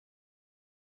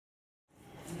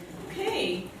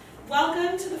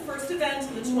Welcome to the first event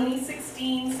in the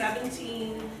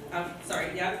 2016-17,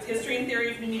 History and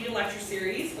Theory of New Media Lecture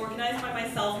Series, organized by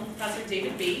myself and Professor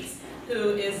David Bates,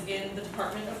 who is in the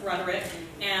Department of Rhetoric.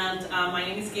 And my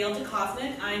name is Gail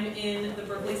DeKosnick. I'm in the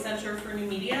Berkeley Center for New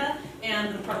Media and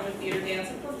the Department of Theater, Dance,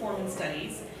 and Performance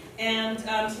Studies. And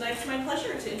tonight it's my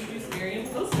pleasure to introduce Miriam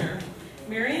Posner.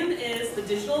 Miriam is the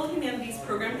Digital Humanities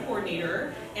Program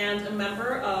Coordinator and a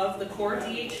member of the core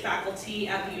DH faculty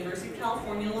at the University of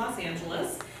California, Los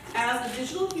Angeles. As a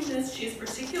digital humanist, she is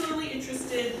particularly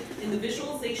interested in the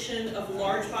visualization of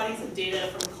large bodies of data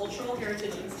from cultural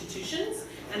heritage institutions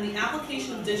and the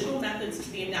application of digital methods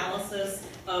to the analysis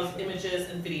of images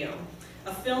and video.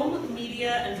 A film,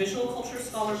 media, and visual culture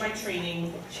scholar by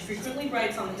training, she frequently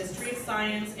writes on the history of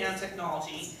science and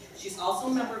technology. She's also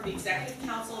a member of the Executive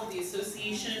Council of the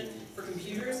Association for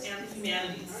Computers and the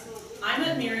Humanities. I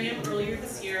met Miriam earlier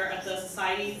this year at the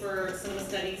Society for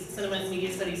Cinema and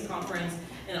Media Studies conference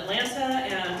in Atlanta,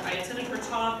 and I attended her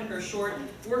talk and her short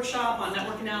workshop on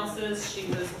network analysis. She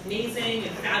was amazing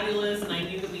and fabulous, and I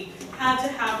knew that we had to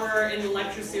have her in the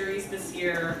lecture series this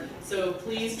year. So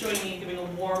please join me in giving a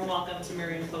warm welcome to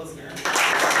Miriam Posner.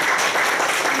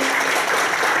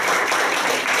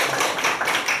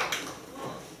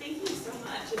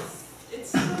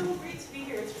 It's so great to be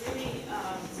here. It's really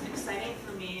exciting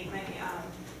for me. I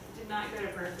did not go to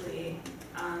Berkeley,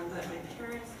 but my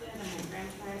parents did, and my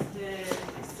grandparents did,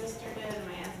 my sister did, and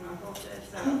my aunts and uncles did.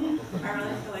 So I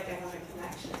really feel like I have a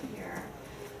connection here.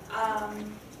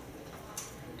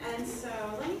 And so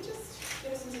let me just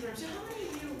give us some information. So how many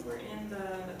of you were in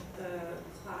the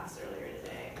class earlier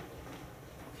today?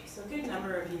 Okay, so a good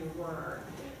number of you were.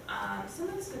 Some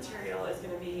of this material is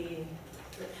going to be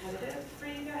repetitive for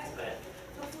you guys, but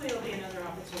hopefully it'll be another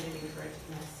opportunity for it to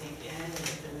kind of sink in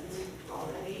if it's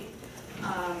already.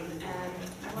 And I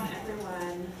want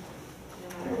everyone, no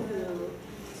matter who,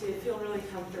 to feel really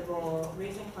comfortable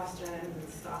raising questions and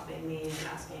stopping me and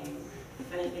asking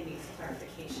if anything needs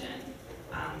clarification.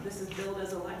 This is billed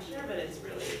as a lecture, but it's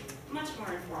really much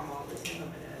more informal, at least I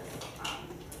hope it is.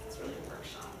 It's really a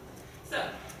workshop. So,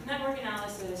 network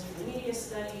analysis for media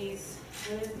studies.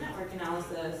 What is network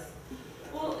analysis?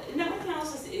 Well, network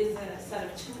analysis is a set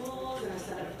of tools and a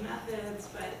set of methods,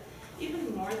 but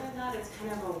even more than that, it's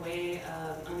kind of a way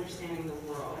of understanding the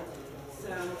world.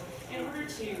 So in order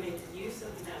to make use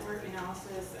of network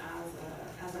analysis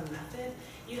as a method,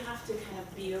 you have to kind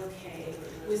of be okay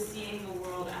with seeing the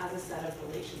world as a set of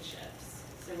relationships.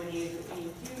 So when you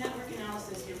do network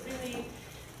analysis, you're really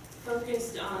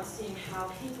focused on seeing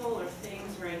how people or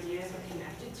things or ideas are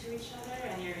connected to each other,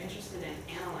 and you're interested in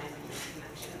analyzing those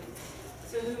connections.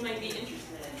 So who might be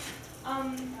interested?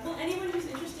 Well, anyone who's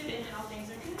interested in how things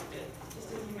are connected, just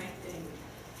as you might think.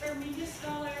 For media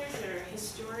scholars or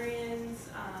historians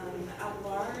at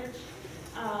large,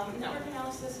 network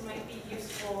analysis might be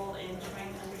useful in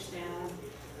trying to understand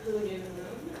who knew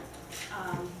whom.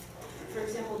 For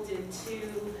example, did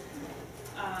two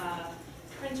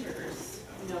printers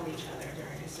know each other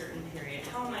during a certain period?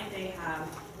 How might they have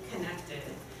connected?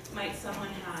 Might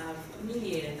someone have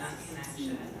mediated that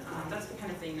connection? That's the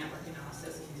kind of thing network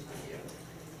analysis is used to do.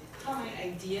 How might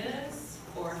ideas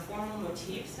or formal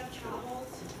motifs have traveled?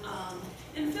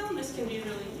 In film, this can be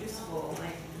really useful.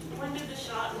 Like, when did the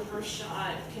shot reverse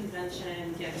shot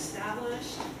convention get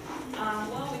established?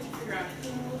 Well, we can figure out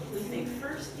who we think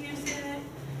first used it,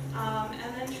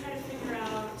 and then try to figure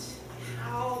out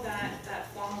how that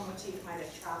formal motif might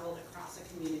have traveled across a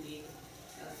community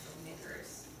of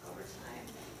filmmakers over time.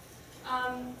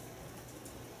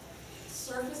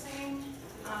 Surfacing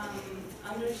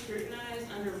under-scrutinized,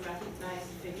 under-recognized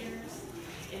figures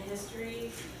in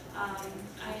history.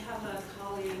 I have a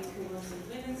colleague who works in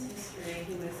women's history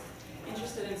who was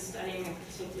interested in studying a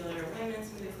particular women's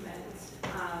movement.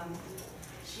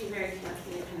 She very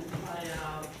carefully kind of plotted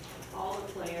out all the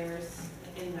players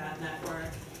in that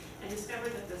network and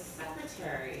discovered that the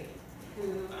secretary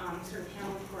who sort of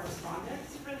handled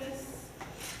correspondence for this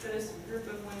group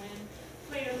of women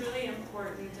played a really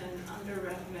important and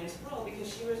under-recognized role because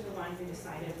she was the one who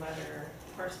decided whether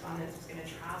correspondence was going to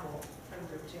travel from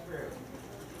group to group.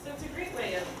 So it's a great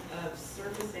way of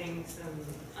surfacing some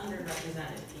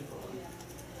underrepresented people.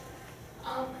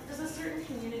 Does a certain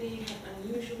community have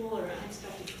unusual or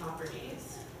unexpected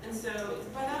properties? And so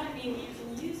by that I mean you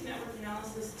can use network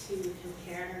analysis to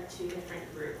compare two different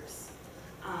groups.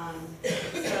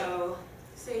 So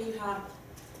say you have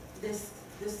this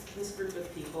group of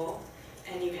people,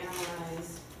 and you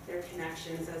analyze their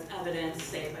connections as evidence,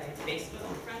 say, by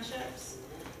Facebook friendships.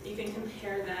 You can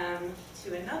compare them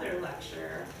to another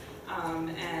lecture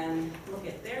and look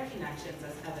at their connections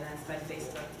as evidence by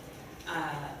Facebook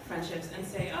friendships and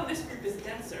say, oh, this group is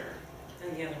denser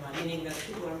than the other one, meaning that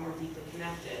people are more deeply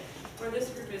connected, or this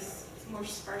group is more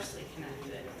sparsely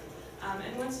connected.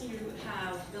 And once you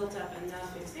have built up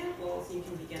enough examples, you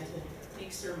can begin to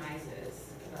make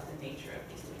surmises about the nature of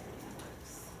these different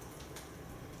networks.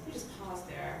 Let me just pause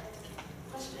there.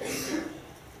 Questions?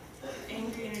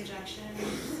 Angry interjections?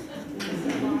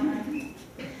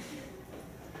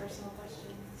 Personal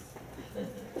questions?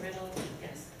 Riddles?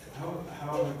 Yes. How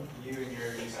have you and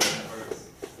your use of networks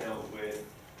dealt with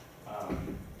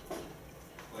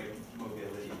like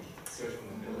mobility, social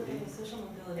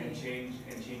mobility, and change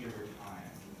over time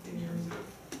in terms of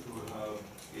who a hub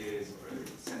is or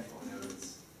central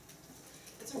nodes?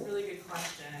 That's a really good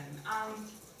question.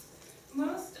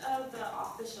 Most of the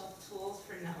off-the-shelf tools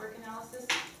for network analysis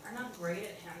are not great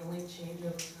at handling change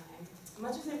over time.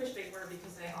 Much as I wish they were,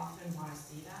 because I often want to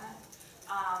see that.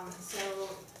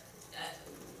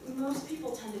 Most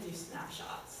people tend to do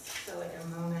snapshots. So like a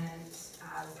moment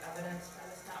as evidence for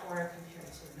this network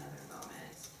compared to another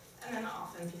moment. And then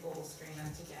often people will string them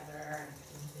together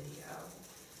in video.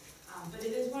 But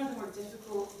it is one of the more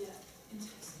difficult yet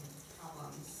interesting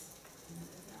problems in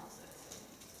this analysis.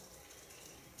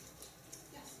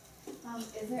 Yes?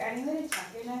 Is there any way to check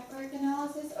your network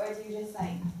analysis, or do you just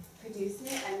like produce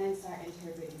it and then start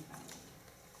interpreting from it?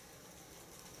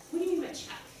 What do you mean by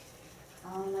check?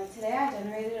 Like today I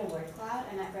generated a word cloud,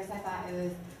 and at first I thought it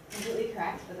was completely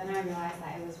correct, but then I realized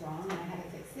that it was wrong and I had to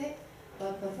fix it.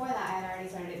 But before that I had already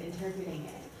started interpreting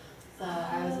it. So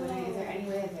I was wondering, is there any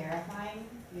way of verifying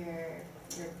your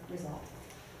result?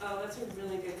 Oh, that's a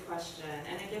really good question.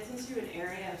 And it gets into an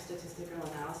area of statistical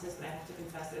analysis that I have to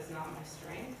confess is not my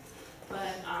strength.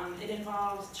 But it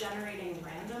involves generating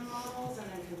random models and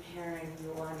then comparing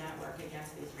your network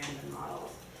against these random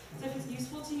models. So if it's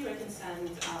useful to you, I can send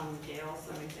Gail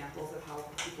some examples of how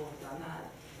people have done that.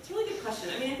 It's a really good question.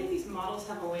 I mean, I think these models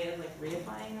have a way of like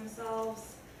reifying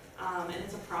themselves. And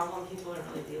it's a problem people are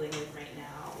really dealing with right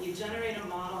now. You generate a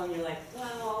model and you're like,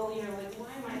 well, you know, like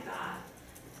why might that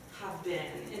have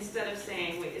been? Instead of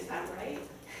saying, wait, is that right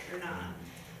or not?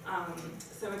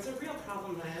 So it's a real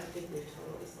problem that I don't think we've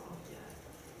totally solved yet.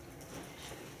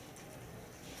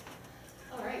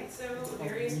 All right, so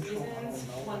various reasons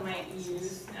one might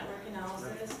use network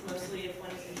analysis, mostly if one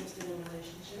is interested in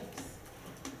relationships.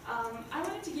 I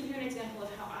wanted to give you an example of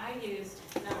how I used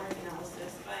network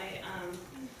analysis by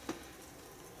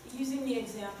using the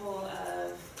example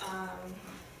of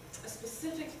a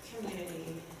specific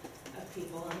community of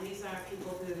people, and these are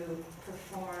people who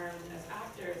performed as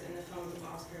actors in the films of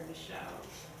Oscar Micheaux.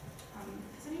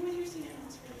 Has anyone here seen an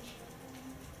Oscar Micheaux film?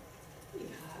 You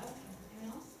have.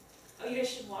 Anyone else? Oh, you guys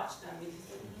should watch them because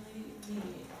they're really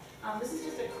neat. This is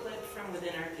just a clip from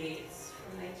Within Our Gates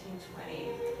from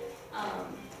 1920.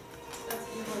 That's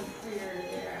Evelyn Freer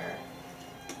there,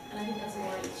 and I think that's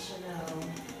Maurice Chanel,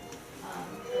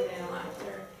 the male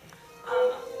actor.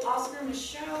 Oscar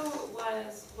Micheaux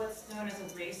was what's known as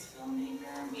a race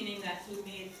filmmaker, meaning that he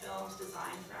made films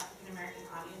designed for African American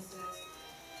audiences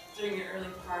during the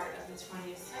early part of the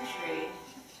 20th century.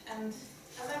 And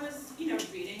as I was,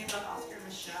 reading about Oscar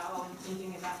Micheaux and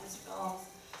thinking about his films,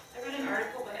 I read an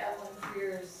article by Evelyn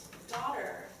Freer's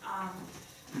daughter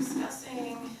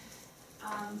discussing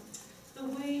the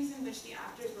ways in which the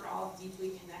actors were all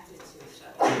deeply connected to each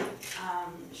other.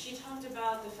 She talked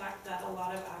about the fact that a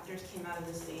lot of actors came out of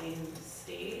the same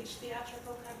stage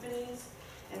theatrical companies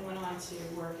and went on to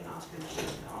work in Oscar Micheaux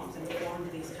films and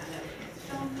formed these kind of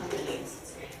film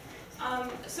companies.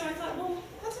 So I thought, well,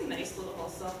 that's a nice little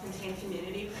self-contained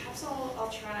community. Perhaps I'll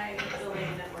try building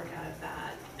a network out of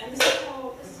that. And this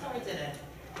is how I did it.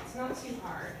 It's not too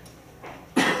hard.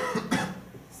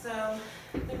 So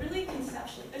the really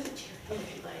conceptually, there's a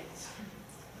cherry light.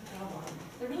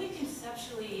 The really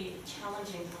conceptually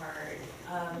challenging part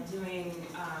of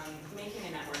making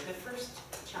a network, the first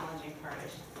challenging part, I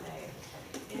should say,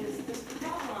 is this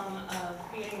problem of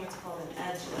creating what's called an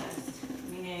edge list,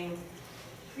 meaning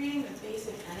creating the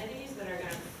basic entities that are going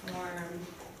to form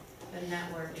the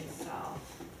network itself.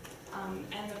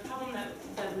 And the problem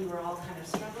that we were all kind of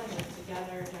struggling with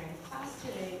together during class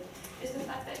today is the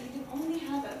fact that you can only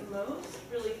have at most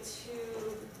really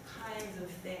two kinds of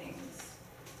things.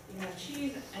 You can have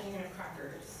cheese and you can have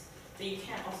crackers, but you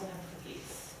can't also have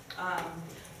cookies.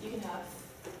 You can have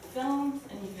films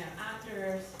and you can have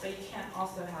actors, but you can't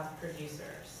also have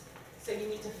producers. So you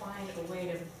need to find a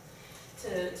way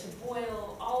to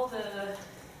boil all the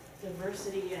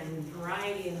diversity and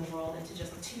variety in the world into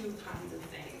just two kinds of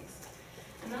things.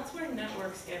 And that's where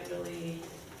networks get really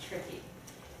tricky.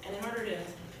 And in order to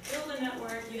build a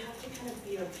network, you have to kind of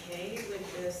be okay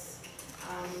with this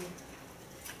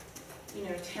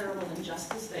terrible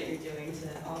injustice that you're doing to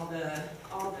all the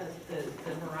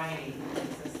variety that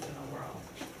exists in the world.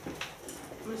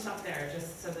 I'm going to stop there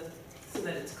just so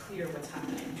that it's clear what's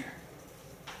happening here.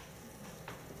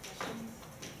 Questions?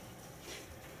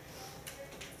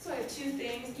 So I have two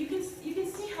things. You can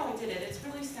see how I did it. It's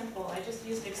really simple. I just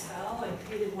used Excel and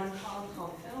created one column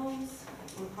called films,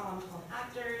 one column called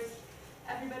actors.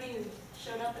 Everybody who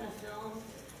showed up in a film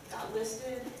got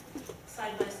listed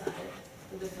side by side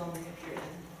with the film they appeared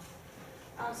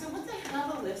in. So once I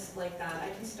have a list like that, I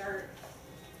can start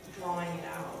drawing it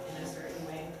out in a certain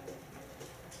way.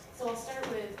 So I'll start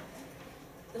with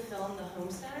the film The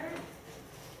Homesteader.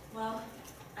 Well,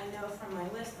 I know from my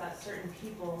list that certain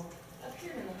people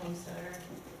appeared in The Homesteader.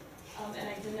 And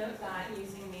I denote that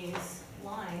using these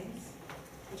lines,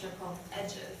 which are called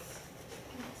edges.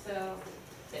 So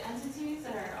the entities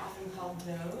are often called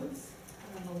nodes,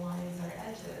 and the lines are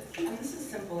edges. And this is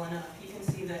simple enough. You can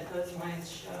see that those lines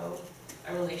show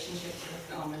a relationship to the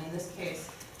film. And in this case,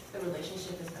 the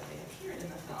relationship is that they appeared in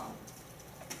the film.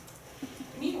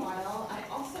 Meanwhile, I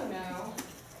also know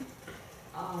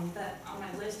that on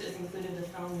my list is included the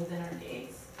film Within Our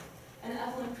Gates. And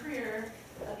Evelyn Creer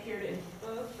appeared in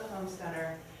both The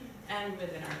Homesteader and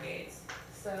Within Our Gates.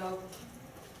 So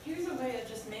here's a way of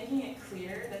just making it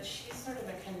clear that she's sort of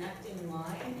a connecting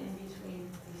line in between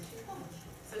these two films.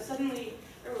 So suddenly,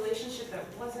 a relationship that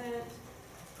wasn't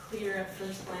clear at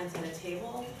first glance in a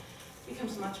table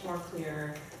becomes much more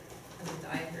clear as a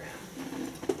diagram.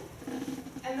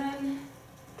 And then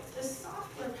the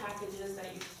software packages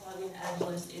that you plug an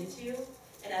EdgeList into,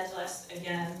 an EdgeList,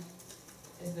 again,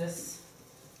 is this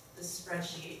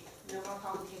spreadsheet. No more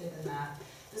complicated than that.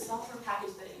 The software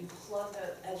package that you plug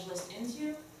the EdgeList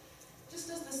into just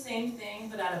does the same thing,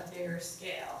 but at a bigger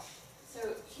scale.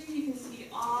 So here you can see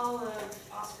all of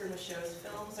Oscar Michaud's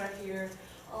films are here.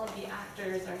 All of the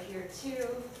actors are here too.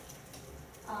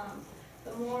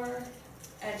 The more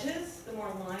edges, the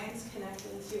more lines connect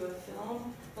into a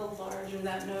film, the larger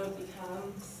that node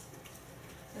becomes.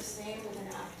 The same with an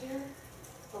actor.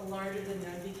 The larger the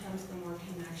node becomes, the more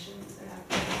connections an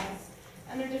actor has.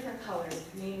 And they're different colors,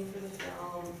 green for the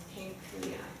film, pink for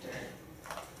the actor.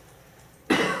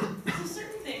 So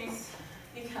certain things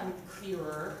become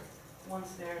clearer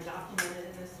once they're documented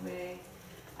in this way.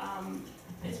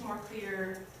 It's more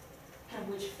clear kind of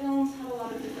which films have a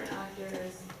lot of different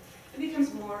actors. It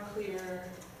becomes more clear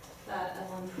that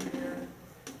Evelyn Creer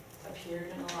appeared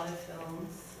in a lot of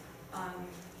films.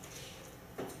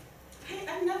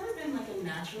 I've never been like a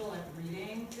natural at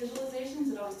reading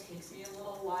visualizations. It always takes me a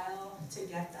little while to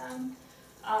get them.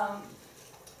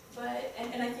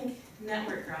 And I think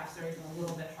network graphs are even a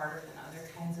little bit harder than other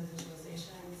kinds of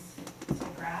visualizations to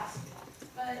grasp.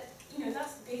 But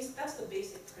that's the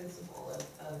basic principle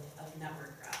of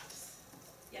network graphs.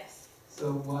 Yes?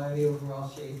 So why the overall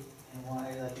shape, and why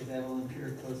is Evelyn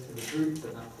Creer close to the group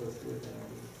but not close to Within Our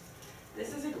Gates?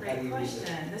 This is a great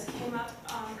question. This came up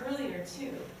earlier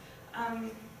too.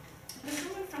 Does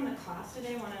someone from the class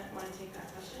today want to take that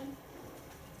question?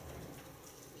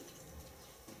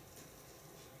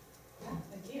 Yeah,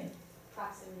 thank you.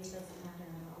 Proximity doesn't matter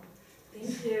at all.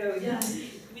 Thank you. Yes,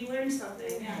 we learned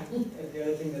something. Yeah. And the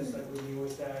other thing that stuck with me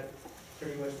was that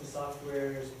pretty much the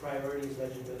software's priority is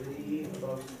legibility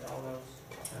above all else.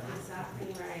 Exactly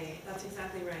right. That's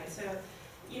exactly right. So,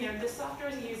 the software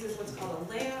uses what's called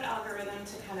a layout algorithm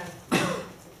to kind of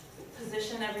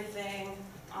position everything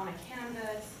on a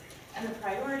canvas. And the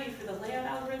priority for the layout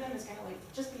algorithm is kind of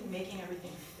like just be making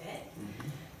everything fit.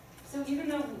 So even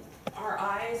though our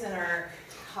eyes and our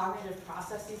cognitive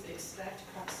processes expect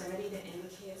proximity to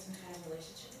indicate some kind of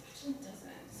relationship, it actually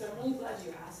doesn't. So I'm really glad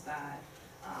you asked that.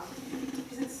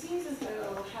 Because it seems as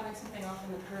though having something off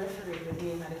in the periphery would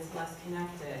mean that it's less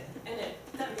connected. And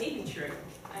that may be true.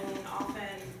 I mean,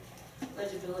 often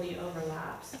legibility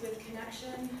overlaps with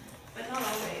connection, but not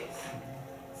always.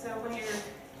 So when you're,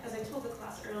 as I told the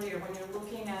class earlier, when you're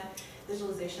looking at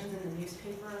visualizations in the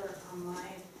newspaper or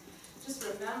online, just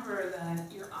remember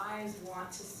that your eyes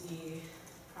want to see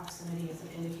proximity as an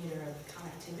indicator of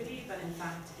connectivity, but in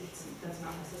fact, that's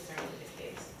not necessarily the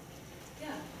case.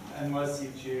 Yeah. Unless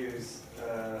you choose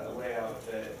a layout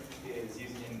that is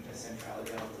using a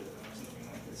centrality algorithm or something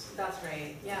like this. That's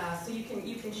right. Yeah. So you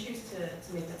can choose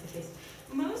to make that the case.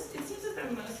 It seems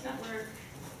that most network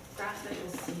graphs that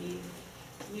you'll see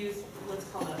use what's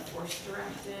called a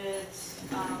force-directed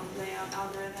layout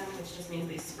algorithm, which just means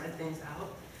they spread things out.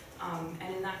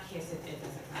 And in that case, it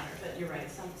doesn't matter. But you're right.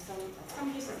 Some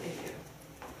cases they do.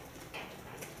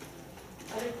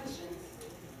 Other questions?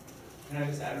 Can I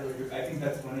just add really quick? I think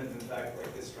that's one of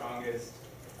the strongest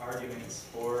arguments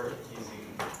for using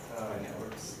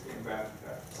networks in graph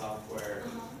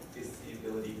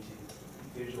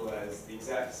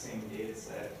exact same data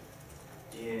set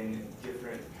in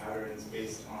different patterns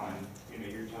based on,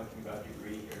 you're talking about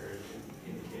degree here, it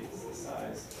indicates the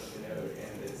size of the node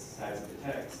and the size of the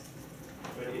text.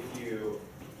 But if you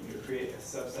create a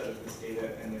subset of this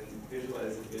data and then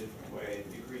visualize it a different way,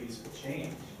 the degrees will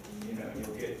change. And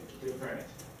you'll get different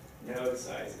node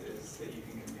sizes that you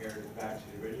can compare back to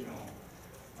the original.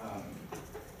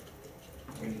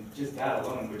 Just that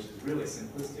alone, which is really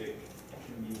simplistic,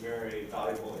 can be very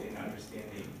valuable in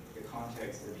understanding the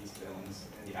context of these films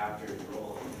and the actor's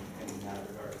role in that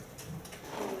regard.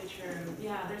 Totally true.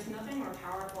 Yeah, there's nothing more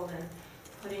powerful than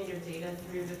putting your data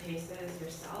through the paces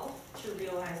yourself to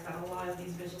realize that a lot of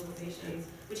these visualizations,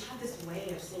 which have this way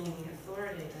of seeming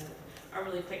authoritative, are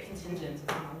really quite contingent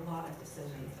on a lot of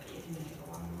decisions that you can make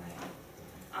along the way.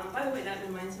 By the way, that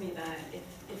reminds me that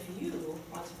if you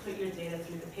want to put your data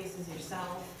through the paces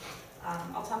yourself,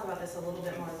 I'll talk about this a little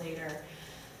bit more later,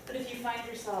 but if you find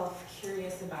yourself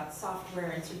curious about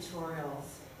software and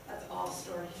tutorials, that's all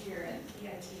stored here at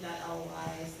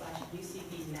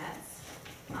bit.ly/UCBnets.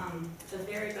 The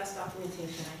very best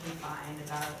documentation I can find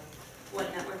about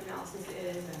what network analysis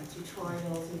is and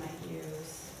tutorials you might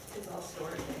use is all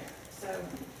stored there. So,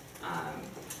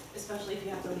 especially if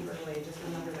you have to leave early, just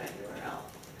remember that URL.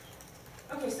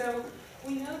 Okay, so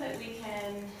we know that we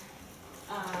can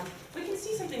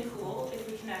see something cool if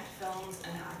we connect films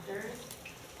and actors,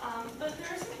 but there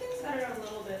are some things that are a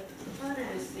little bit harder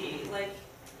to see. Like,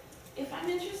 if I'm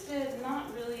interested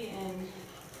not really in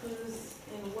who's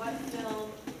in what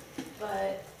film,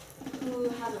 but who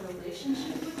has a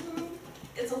relationship with whom,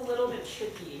 it's a little bit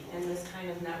tricky in this kind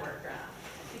of network graph,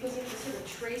 because you have to sort of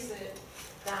trace it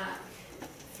back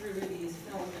through these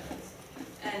film nodes.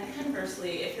 And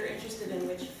conversely, if you're interested in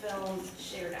which films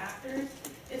shared actors,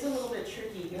 it's a little bit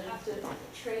tricky. You have to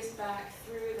trace back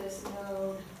through this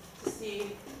node to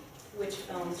see which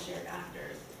films shared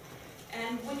actors.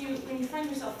 And when you find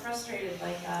yourself frustrated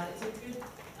like that, it's a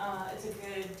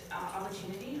good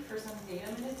opportunity for some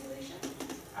data manipulation.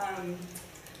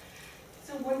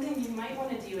 So one thing you might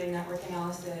want to do in network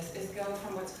analysis is go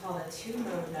from what's called a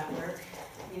two-mode network,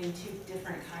 meaning two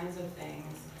different kinds of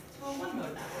things, to a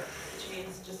one-mode network, which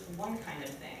means just one kind of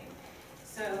thing.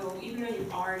 So even though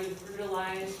you've already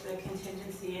brutalized the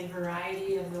contingency and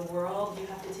variety of the world, you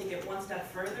have to take it one step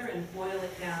further and boil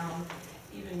it down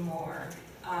even more.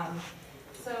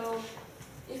 So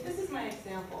if this is my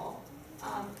example,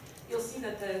 you'll see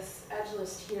that this edge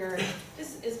list here,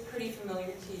 this is pretty familiar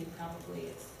to you probably.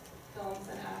 It's films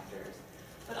and actors.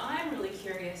 But I'm really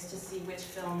curious to see which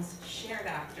films shared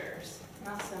actors,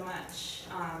 not so much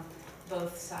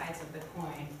both sides of the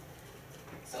coin.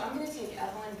 So I'm going to take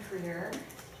Evelyn Creer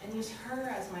and use her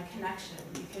as my connection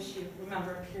because she,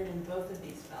 remember, appeared in both of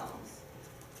these films.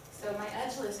 So my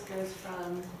edge list goes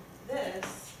from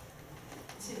this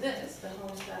to this, the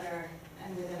homes that are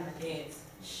and within our gates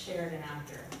shared an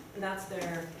actor. And that's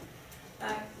their,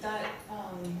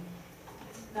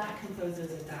 that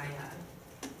composes a dyad.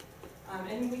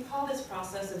 And we call this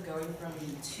process of going from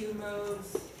two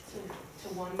modes to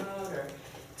one mode, or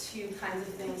two kinds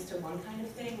of things to one kind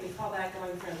of thing. We call that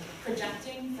going from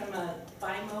projecting from a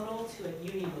bimodal to a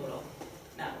unimodal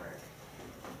network.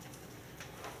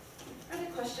 Are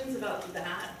there questions about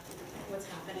that? What's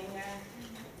happening there?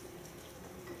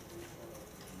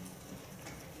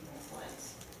 Excellent.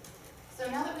 So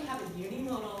now that we have a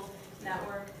unimodal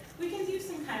network, we can do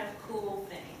some kind of cool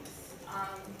things.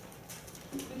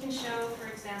 We can show, for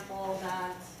example,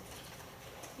 that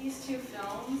these two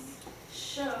films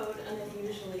showed an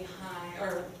unusually high,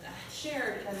 or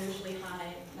shared an unusually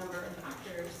high number of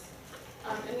actors.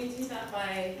 And we do that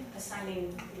by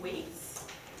assigning weights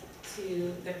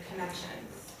to the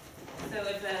connections. So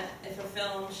if a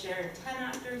film shared 10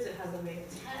 actors, it has a weight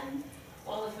of 10,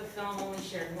 while if a film only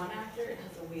shared one actor, it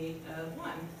has a weight of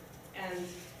 1. And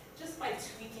just by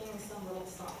tweaking some little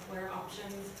software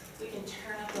options, we can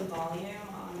turn up the volume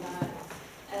on that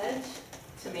edge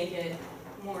to make it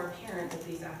more apparent that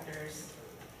these actors,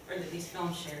 or that these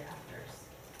films shared actors.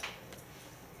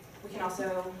 We can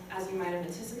also, as you might have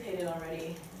anticipated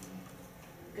already,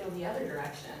 go the other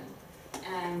direction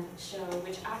and show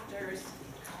which actors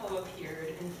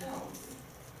co-appeared in films.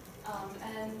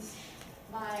 And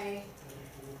by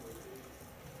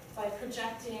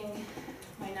projecting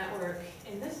my network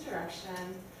in this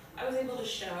direction, I was able to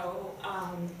show,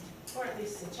 or at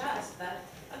least suggest, that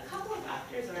a couple of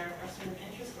actors are sort of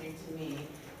interesting to me.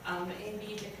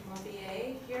 A.B. de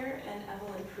Compier here and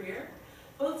Evelyn Creer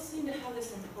both seem to have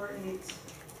this important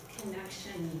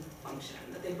connection function,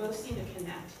 that they both seem to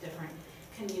connect different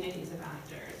communities of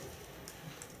actors.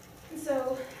 And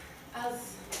so,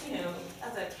 as you know,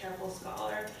 as a careful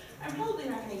scholar, I'm probably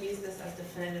not going to use this as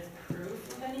definitive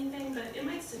proof of anything, but it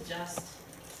might suggest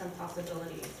some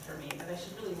possibilities for me that I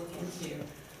should really look into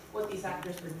what these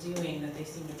actors were doing that they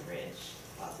seem to bridge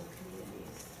lots of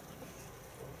communities.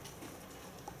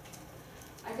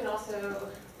 I could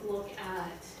also look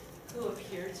at who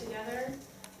appeared together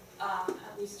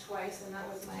at least twice, and that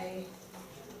was the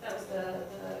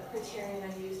criterion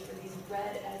I used for these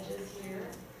red edges here.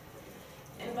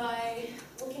 And by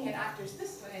looking at actors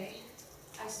this way,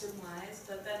 I surmised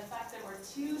that in fact there were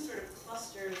two sort of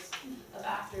clusters of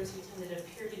actors who tended to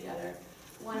appear together,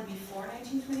 one before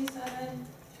 1927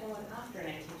 and one after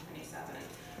 1927,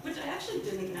 which I actually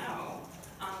didn't know,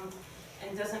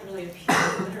 and doesn't really appear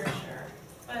in the literature.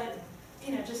 But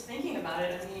you know, just thinking about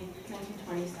it, I mean,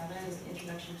 1927 is the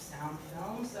introduction of sound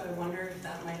film, so I wonder if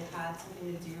that might have had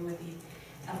something to do with the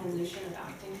evolution of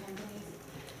acting companies.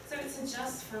 So it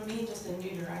suggests for me just a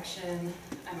new direction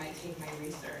I might take my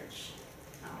research.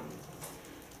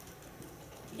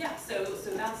 Yeah, so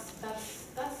that's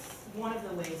one of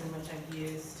the ways in which I've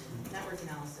used network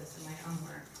analysis in my own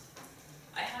work.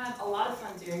 I had a lot of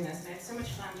fun doing this, and I had so much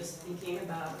fun just thinking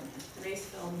about race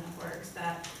film networks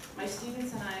that my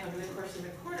students and I, over the course of the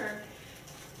quarter,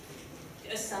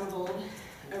 assembled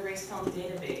a race film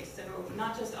database. So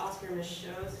not just Oscar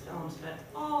Michaud's films, but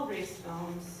all race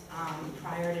films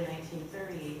prior to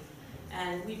 1930.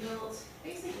 And we built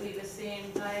basically the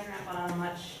same diagram, but on a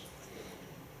much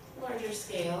larger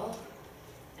scale,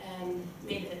 and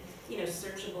made it, you know,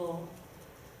 searchable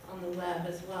on the web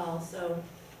as well. So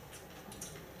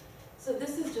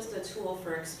this is just a tool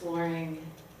for exploring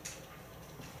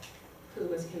who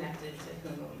was connected to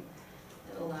whom.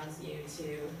 It allows you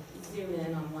to zoom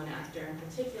in on one actor in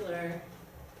particular,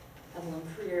 Evelyn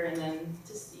Preer, and then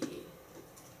to see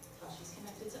how she's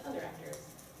connected to other actors.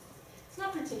 It's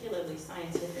not particularly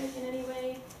scientific in any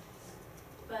way,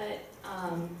 but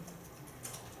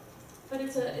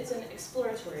it's an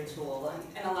exploratory tool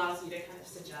and allows you to kind of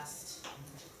suggest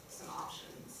some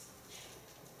options.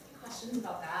 Any questions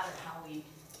about that or how we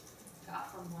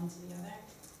got from one to the other?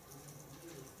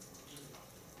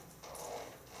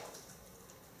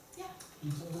 Yeah. Can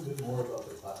you tell us a bit more about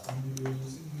the platform you were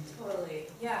using? Totally,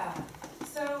 yeah.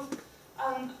 So,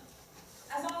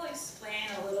 as I'll explain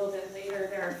a little bit later,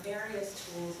 there are various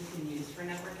tools you can use for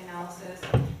network analysis.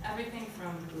 Everything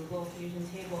from Google Fusion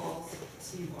Tables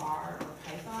to R or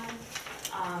Python.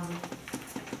 I've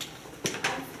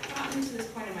gotten to this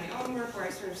point in my own work where I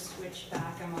sort of switch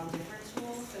back among different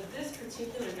tools. So this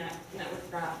particular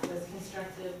network graph was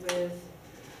constructed with,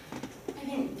 I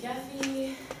think,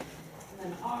 Gephi, and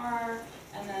then R,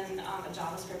 and then a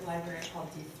JavaScript library called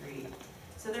D3.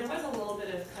 So there was a little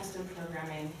bit of custom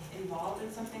programming involved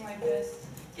in something like this.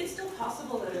 It's still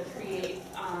possible though to create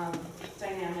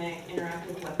dynamic,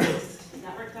 interactive web-based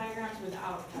network diagrams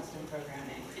without custom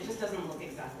programming. It just doesn't look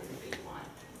exactly the way you want.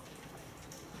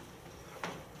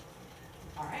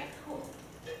 All right, cool.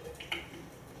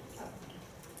 So,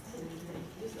 I didn't even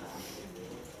use that.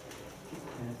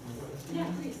 Yeah,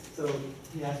 please. So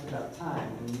he asked about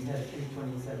time, and you had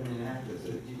 327 and after,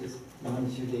 so did you just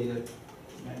launch your data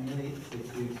manually to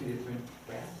do two different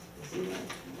graphs to see that?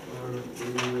 Or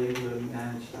were you able to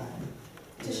manage time?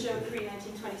 To show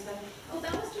pre-1927? Oh,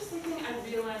 that was just something I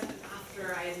realized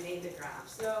after I had made the graph.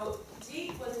 So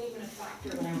date wasn't even a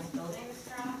factor when I was building this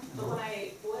graph, but when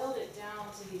I boiled it down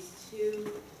to these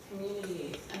two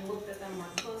communities and looked at them more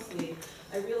closely,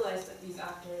 I realized that these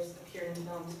actors appeared in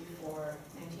films before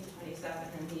 1927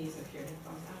 and these appeared in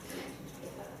films after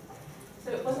 1927. So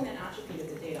it wasn't an attribute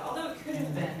of the data, although it could have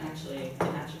been actually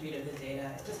an attribute of the data.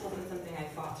 It just wasn't something I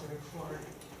thought to record.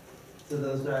 So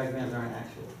those diagrams aren't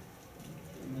actual?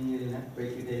 I mean, you didn't have to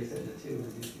break your data set into two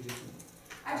and do two different.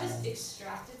 I just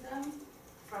extracted them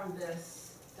from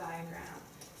this diagram.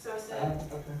 So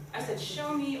I said,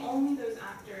 show me only those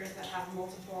actors that have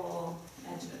multiple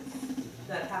edges,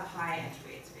 that have high edge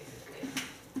weights, basically.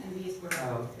 And these were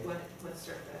what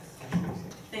surfaced.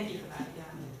 Thank you for that, yeah.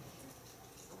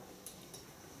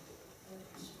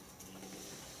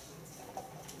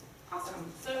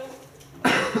 Awesome. So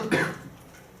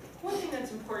one thing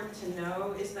that's important to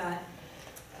know is that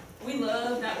we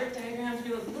love network diagrams,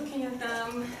 we love looking at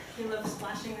them, we love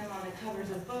splashing them on the covers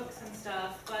of books and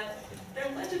stuff, but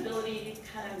their legibility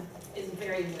kind of is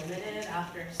very limited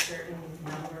after a certain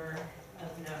number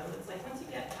of nodes. Like once you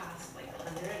get past like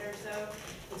 100 or so,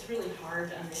 it's really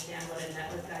hard to understand what a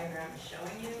network diagram is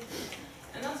showing you.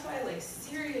 And that's why like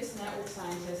serious network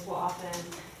scientists will often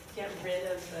get rid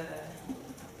of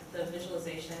the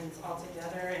visualizations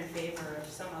altogether in favor of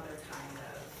some other kind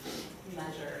of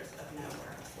measures of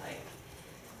networks. Like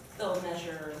they'll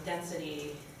measure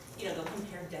density they'll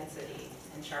compare density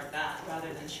and chart that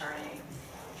rather than charting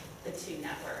the two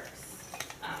networks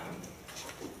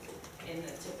in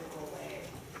the typical way.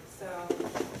 So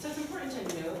it's important to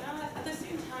know that. At the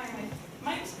same time,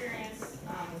 my experience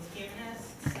with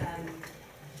humanists and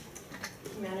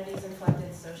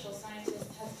humanities-inflected social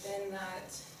scientists has been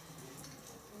that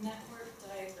network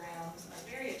diagrams are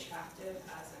very attractive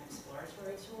as an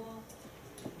exploratory tool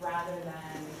rather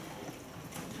than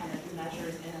kind of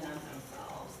measures in and of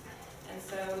themselves. And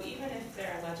so even if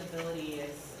their legibility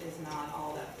is not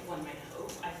all that one might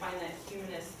hope, I find that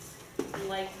humanists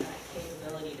like that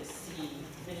capability to see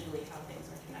visually how things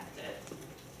are connected.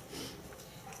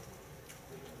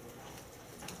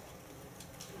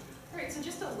 All right, so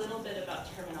just a little bit about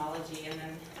terminology, and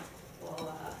then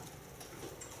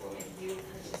we'll make you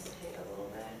participate a little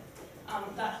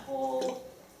bit. That whole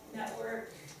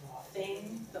network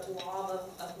thing, the blob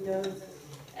of nodes and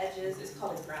edges, is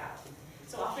called a graph.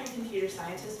 So often computer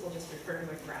scientists will just refer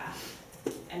to a graph,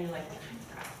 and you're like, what kind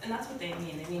of graph? And that's what they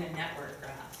mean. They mean a network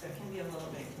graph, so it can be a little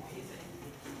bit confusing.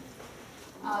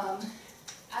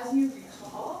 As you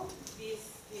recall, these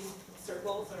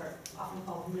circles are often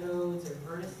called nodes or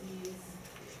vertices,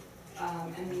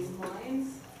 and these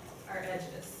lines are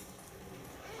edges.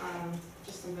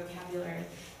 Just some vocabulary.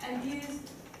 And these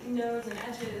nodes and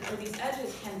edges, or these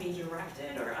edges, can be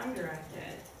directed or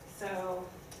undirected. So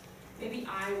maybe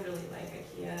I really like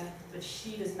IKEA, but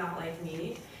she does not like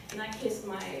me. In that case,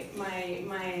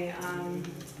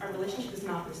 our relationship is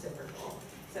not reciprocal.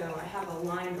 So I have a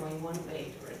line going one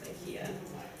way towards IKEA.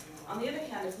 On the other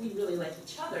hand, if we really like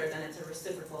each other, then it's a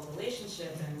reciprocal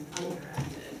relationship and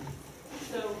undirected.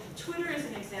 So Twitter is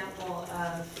an example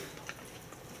of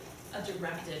a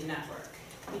directed network,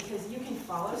 because you can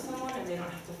follow someone and they don't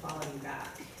have to follow you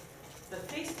back. But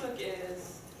Facebook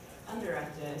is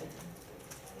undirected,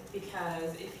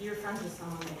 because if you're friends with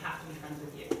someone, they have to be friends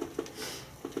with you.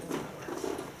 That's how it works.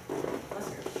 Unless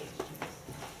you're a PhD.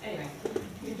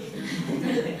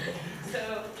 Anyway.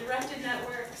 So directed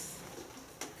networks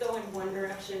go in one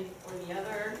direction or the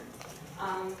other. I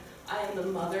am the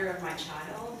mother of my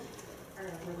child.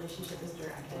 Our relationship is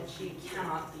directed. She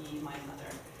cannot be my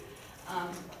mother.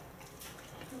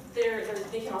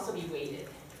 They can also be weighted.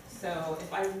 So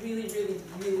if I really, really,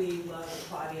 really love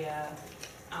Claudia,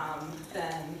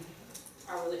 then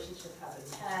our relationship has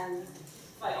a 10.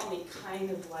 If I only kind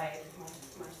of like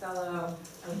Marcelo,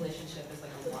 our relationship is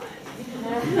like a 1.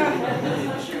 That's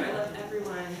not true. I love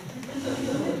everyone.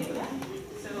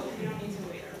 So we don't need to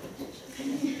weight our relationship.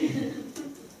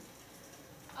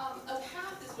 A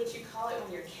path is what you call it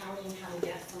when you're counting how to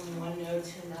get from one node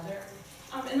to another.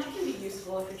 And that can be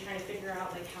useful if you're trying to figure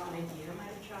out like how an idea might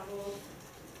have traveled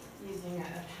using a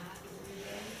path as a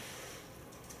region.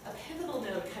 A pivotal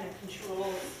node kind of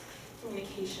controls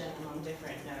communication among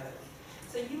different nodes.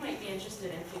 So you might be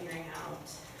interested in figuring out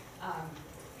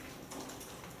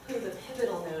who the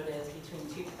pivotal node is between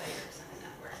two players in a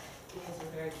network, because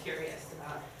we're very curious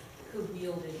about who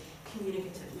wielded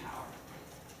communicative power.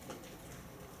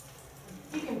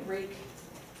 You can break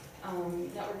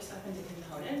networks up into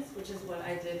components, which is what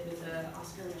I did with the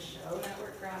Oscar Michaud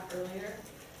network graph earlier,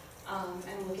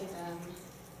 and look at them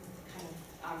kind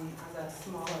of as a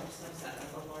smaller subset of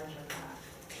a larger graph.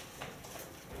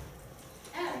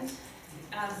 And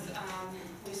as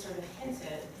we sort of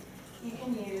hinted, you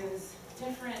can use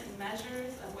different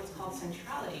measures of what's called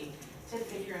centrality to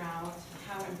figure out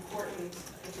how important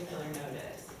a particular node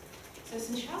is. So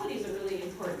centrality is a really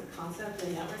important concept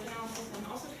in network analysis, and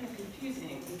also kind of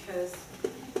confusing, because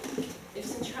if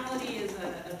centrality is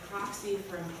a proxy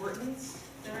for importance,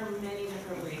 there are many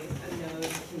different ways a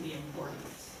node can be important.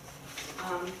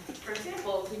 For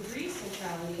example, degree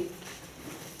centrality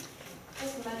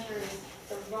just measures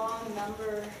the wrong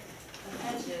number of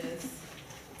edges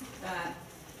that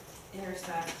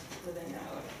intersect with a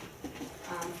node.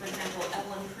 For example,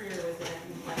 Evelyn Creer was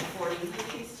in like 40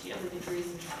 degrees. She has a degree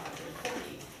centrality of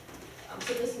 40.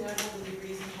 So this node has a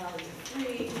degree centrality of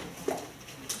 3.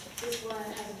 This one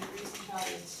has a degree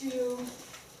centrality of 2.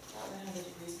 That one has a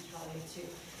degree centrality of 2.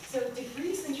 So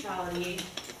degree centrality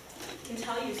can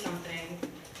tell you something,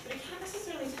 but it can't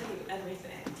necessarily tell you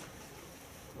everything.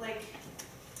 Like,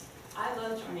 I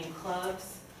love joining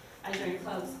clubs. I join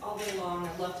clubs all day long.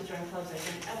 I love to join clubs. I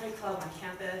join every club on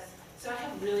campus. So I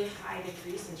have really high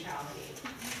degree centrality.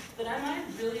 But am I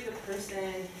really the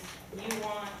person you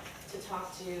want to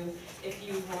talk to if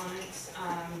you want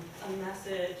a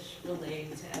message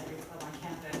relayed to every club on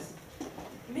campus?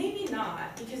 Maybe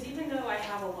not, because even though I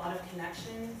have a lot of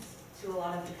connections to a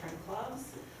lot of different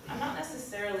clubs, I'm not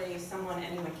necessarily someone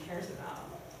anyone cares about.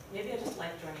 Maybe I just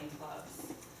like joining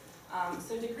clubs.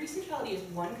 So degree centrality is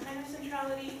one kind of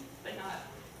centrality, but not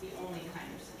the only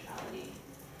kind of centrality.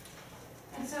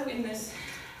 And so in this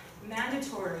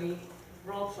mandatory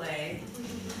role play,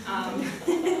 I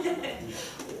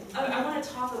want to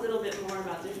talk a little bit more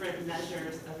about different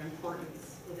measures of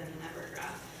importance within the network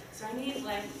graph. So I need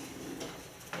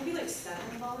maybe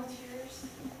 7 volunteers.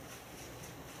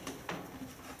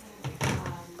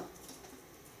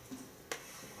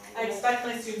 I expect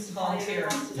my students to volunteer.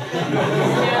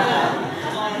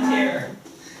 Yeah. Volunteer.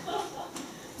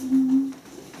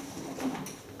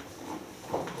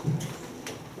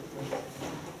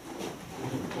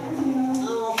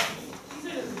 Oh,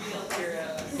 these are the real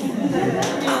heroes.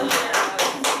 Real heroes.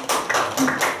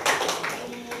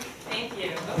 Thank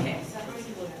you. Okay, so how many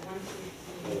people are there? 1, 2,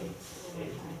 3,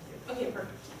 4, 5. Okay,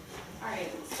 perfect. All right,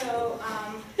 so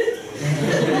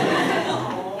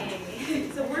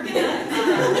so we're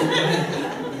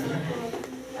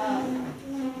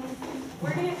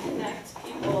gonna connect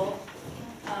people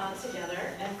together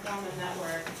and form a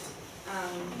network.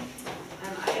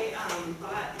 And I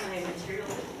bought my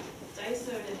materials at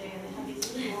Daiso today, and they have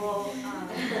these little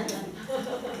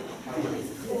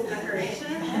cool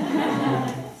decorations.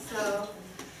 So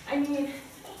I need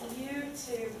you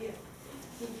to be a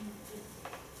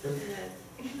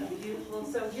beautiful.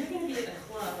 So you're going to be a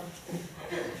club,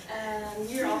 and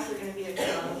you're also going to be a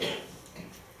club. So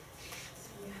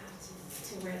you have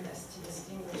to wear this to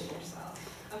distinguish yourself.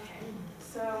 Okay.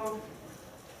 So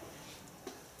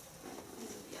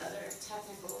these are the other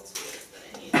technical tools that I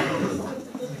need.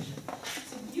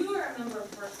 So you are a member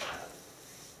of her club.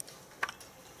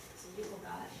 So you hold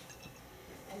that.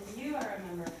 And you are a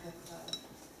member of her club.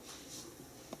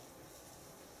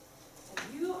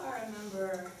 And you are a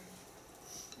member.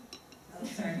 Oh,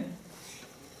 sorry.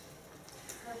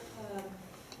 Her club.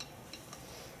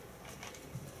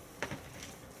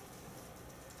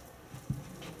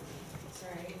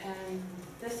 Sorry, and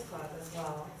this club as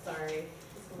well. Sorry,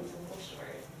 this one's a little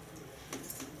short.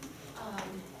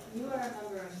 You are a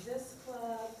member of this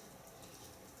club.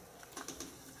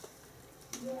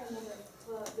 You are a member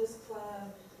of this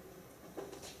club.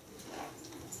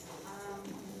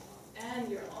 And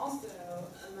you're also a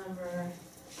member of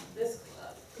this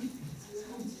club. So you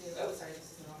have to, oh, sorry,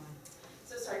 this is the wrong one.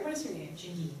 So sorry, what is your name?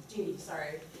 Gingy. Gingy,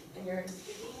 sorry. And you're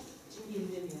Gingy and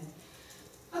Vivian.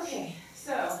 Okay,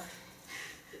 so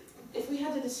if we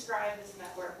had to describe this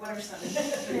network, what are some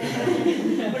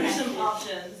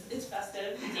options? It's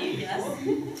festive, indeed, yes.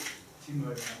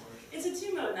 Two-mode network. It's a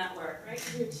two-mode network, right?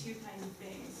 There are two kinds of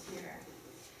things here.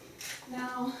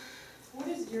 Now, what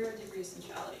is your degree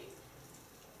centrality?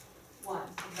 1,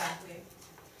 exactly.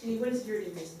 Jenny, what is your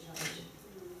degree centrality?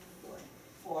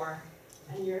 4.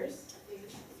 And yours? I think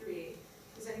 3.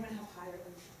 Does anyone have higher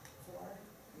than 4?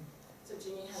 So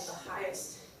Jenny has the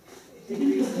highest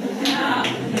degree centrality.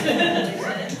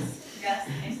 Yes,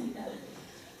 I see that.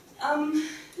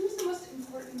 Who's the most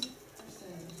important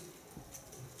person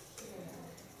here?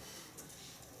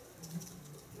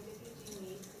 Would it be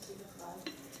Jeannie, because you're the club?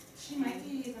 She might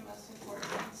be the most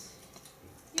important.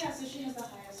 Yeah, so she has the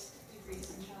highest degree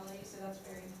centrality, so that's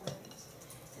very important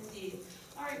indeed.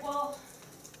 All right, well,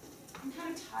 I'm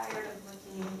kind of tired of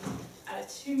looking at a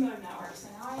 2-mode network, so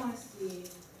now I want to see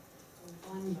a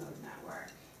 1-mode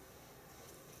network.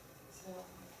 So,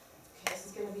 okay, this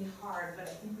is going to be hard, but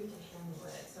I think we can handle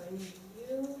it. So I need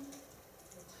you.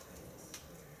 We'll tie this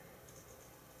here.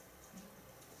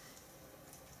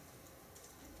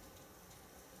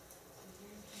 So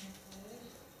you're connected.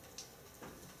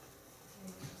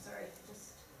 Sorry, this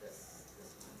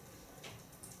one.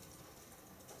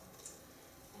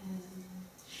 And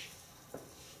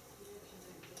you're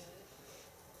connected.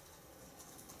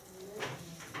 And you're connected.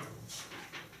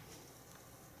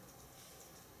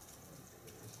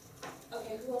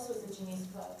 Okay, who else was in Jeannie's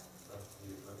club?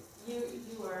 You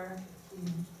were.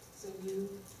 So you're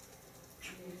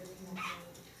connected.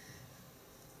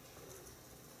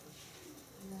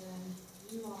 And then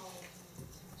you all are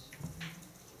connected.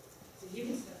 So you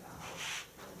can step out.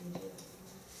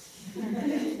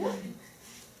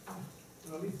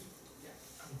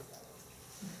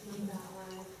 Leave that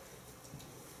one.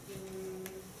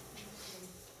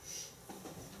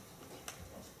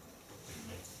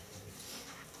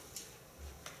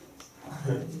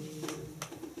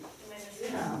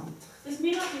 This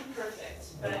may not be perfect,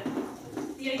 but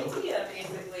the idea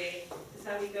basically is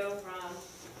that we go from,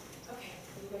 okay,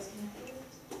 are you guys connected?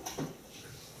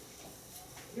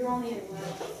 You're only in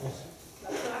one. So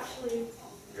actually,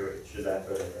 Should I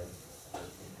put it in?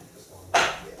 This one?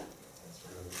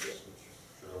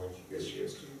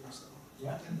 Yeah.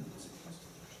 Yeah.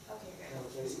 okay,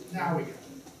 good. Now we go.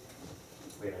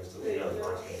 Wait, I'm still, yeah, the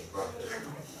marking.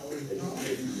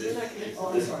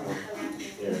 Oh, I'm sorry.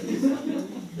 There it is.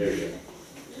 There you go.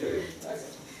 There you go.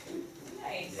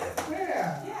 Nice.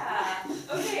 Yeah.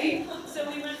 Yeah. Okay. So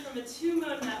we went from a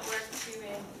two-mode network to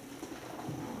a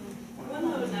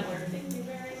one-mode network. Thank you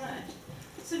very much.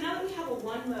 So now that we have a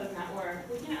one-mode network,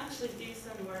 we can actually do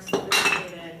some more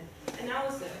sophisticated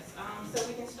analysis. So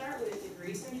we can start with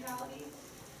degree centrality.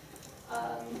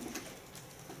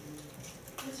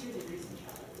 What's your degree centrality?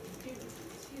 Two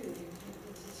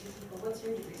people. What's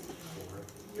your degree centrality?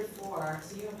 You're 4,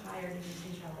 so you have higher degree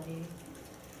centrality.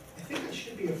 I think it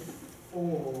should be a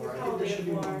 4. I think there should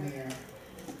be one there.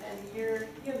 And you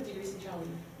have a degree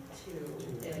centrality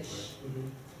 2-ish.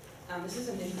 This is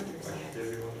a new science.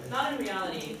 Not in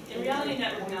reality. In reality,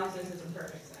 network analysis is a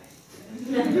perfect science.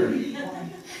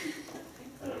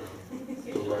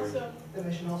 Then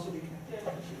they should also be connected.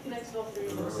 Connects all three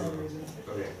For some reason.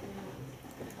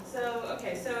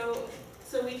 Okay. So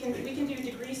we can do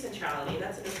degree centrality.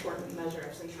 That's an important measure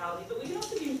of centrality. But we can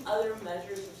also do other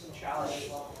measures of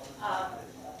centrality,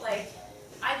 like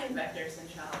eigenvector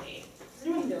centrality. Does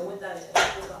anyone know what that is?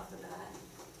 Just off the bat.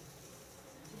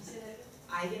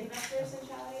 Eigenvector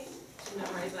centrality. You should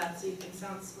memorize that so you can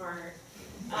sound smart.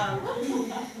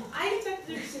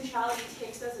 Eigenvector centrality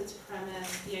takes as its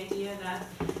premise the idea that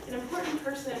an important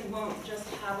person won't just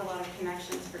have a lot of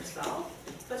connections herself,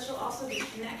 but she'll also be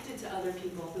connected to other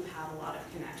people who have a lot of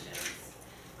connections.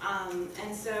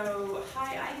 And so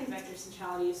high eigenvector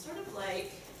centrality is sort of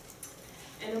like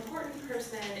an important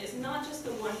person is not just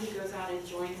the one who goes out and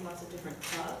joins lots of different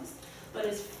clubs, but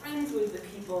is friends with the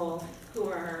people who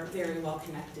are very well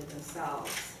connected themselves.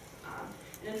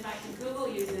 And in fact, Google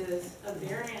uses a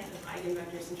variant of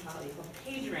eigenvector centrality called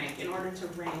PageRank in order to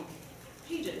rank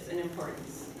pages in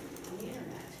importance on the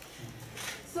internet.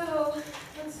 So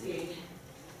let's see.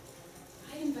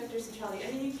 Eigenvector centrality. I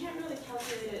mean, you can't really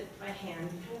calculate it by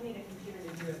hand. You kind of need a computer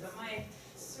to do it. But my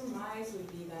surmise would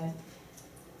be that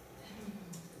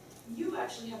you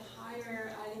actually have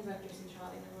higher eigenvector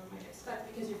centrality than one might expect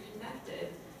because you're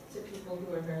connected to people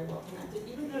who are very well connected,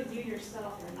 even though you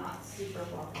yourself are not super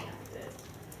well connected.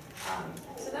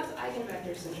 So that's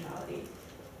eigenvector centrality.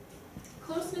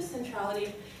 Closeness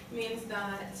centrality means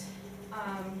that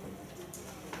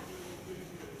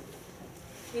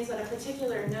a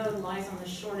particular node lies on the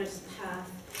shortest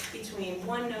path between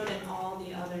one node and all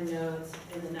the other nodes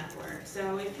in the network.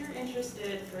 So if you're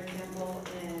interested, for example,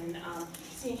 in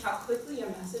seeing how quickly a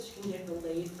message can get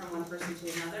relayed from one person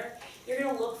to another, you're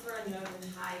going to look for a node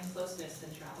with high closeness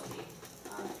centrality.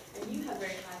 And you have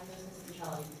very high closeness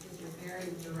centrality because you're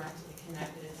very directly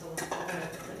connected to all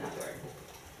nodes of the network.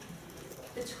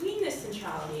 Betweenness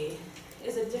centrality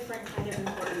is a different kind of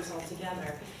importance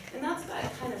altogether. And that's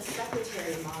that kind of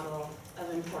secretary model of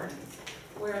importance,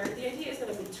 where the idea is that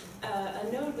a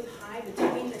node with high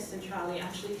betweenness centrality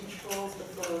actually controls the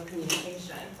flow of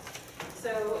communication.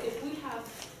 So if we have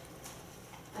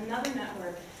another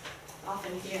network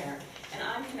often here, and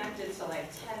I'm connected to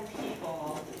like 10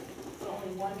 people, but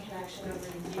only one connection over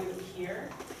to you here,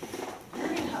 you're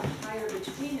going to have higher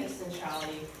betweenness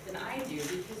centrality than I do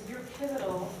because you're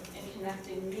pivotal in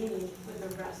connecting me with the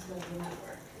rest of the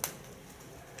network.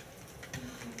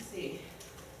 Let's see.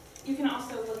 You can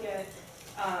also look at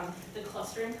the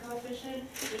clustering coefficient,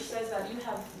 which says that you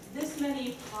have this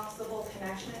many possible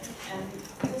connections and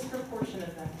this proportion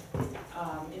of them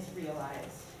is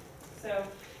realized. So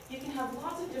you can have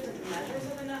lots of different measures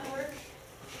of a network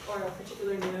or a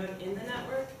particular node in the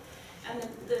network, and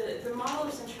the model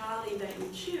of centrality that you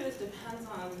choose depends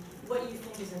on what you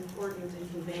think is important in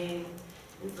conveying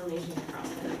information across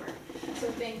the network.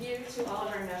 So thank you to all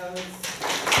of our nodes.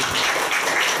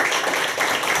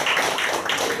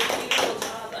 You did a beautiful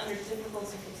job under difficult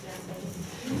circumstances.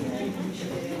 Very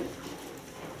appreciated.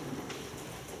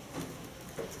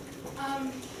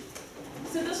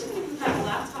 So those of you who have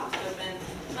laptops open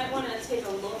might want to take a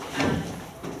look at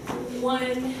one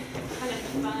kind of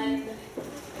fun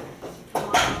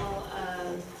model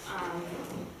of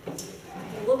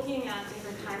looking at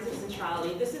different kinds of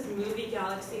centrality. This is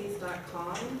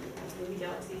moviegalaxies.com.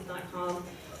 Moviegalaxies.com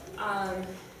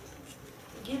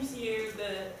gives you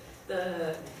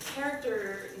the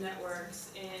character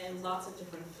networks in lots of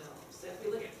different films. So if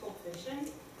we look at Pulp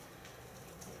Fiction,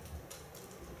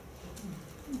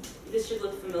 this should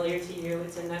look familiar to you.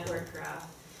 It's a network graph.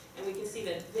 And we can see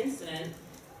that Vincent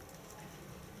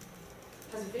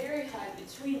has very high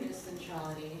betweenness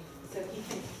centrality. So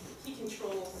he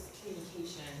controls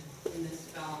communication in this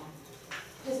film.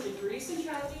 His degree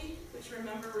centrality, which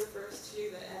remember refers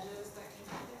to the edges that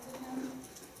connect to him,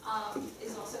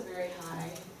 is also very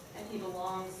high. And he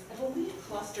belongs, I believe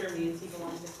cluster means he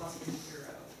belongs to cluster 0.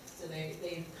 So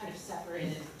they've kind of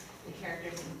separated the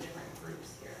characters into different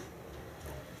groups here.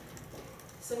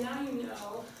 So now you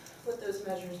know what those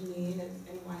measures mean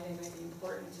and why they might be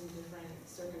important in different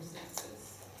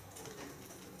circumstances.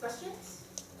 Questions?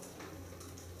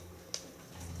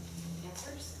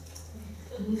 Answers?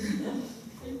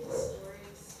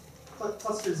 Stories?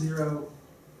 Cluster 0,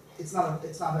 it's not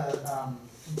a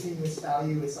continuous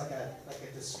value, it's like a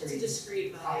discrete. It's a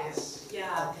discrete value. Class.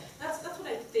 Yeah, Okay. that's what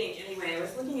I think anyway. I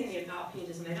was looking in the about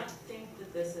pages and I don't think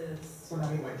that this is. So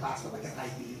not even a class, but like an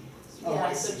ID. Oh, Yeah,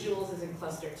 I so see. Jules is in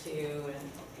cluster 2,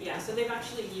 and yeah, so they've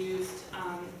actually used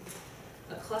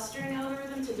a clustering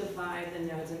algorithm to divide the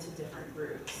nodes into different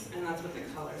groups, and that's what the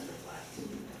colors reflect.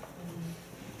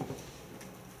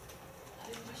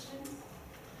 Other questions?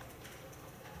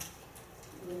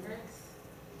 Limericks?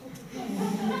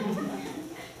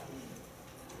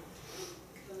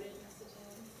 Coded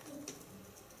messages?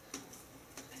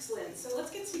 Excellent, so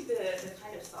let's get to the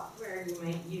kind of software you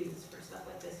might use for stuff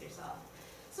like this yourself.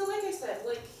 So like I said,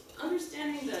 like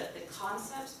understanding the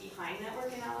concepts behind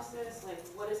network analysis, like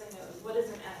what is a node, what is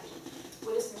an epi,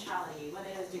 what is centrality, what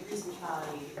is degree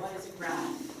centrality, what is a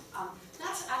graph,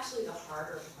 that's actually the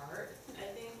harder part,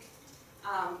 I think.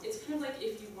 It's kind of like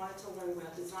if you wanted to learn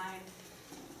web design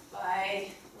by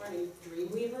learning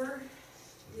Dreamweaver,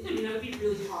 you know, it'd be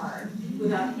really hard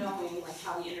without knowing like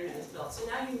how the internet is built. So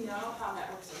now you know how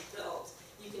networks are built,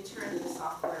 you can turn to the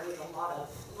software with a lot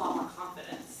more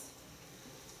confidence.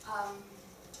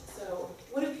 So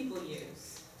what do people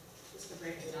use? Just to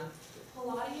break it down.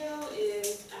 Palladio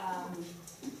is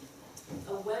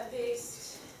a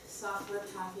web-based software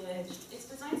package. It's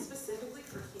designed specifically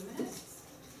for humanists,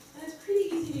 and it's pretty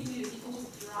easy to use. You can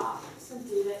just drop some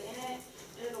data in it,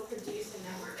 and it'll produce a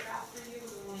network graph for you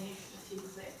with only a few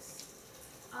clicks.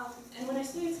 And when I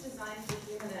say it's designed for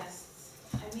humanists,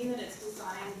 I mean that it's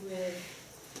designed with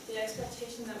the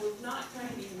expectation that we're not going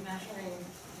to be measuring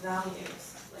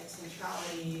values like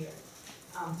centrality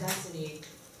or density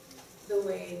the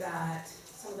way that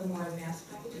some of the more advanced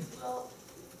packages will.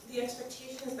 The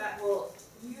expectation is that we'll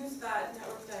use that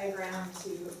network diagram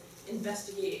to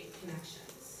investigate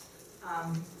connections,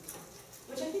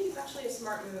 which I think is actually a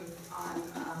smart move on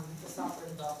the software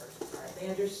developers' part. They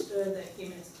understood that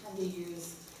humans tend to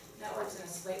use networks in a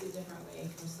slightly different way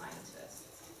from scientists.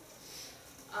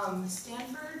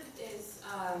 Stanford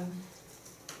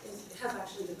has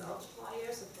actually developed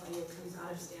Palladio, so Palladio comes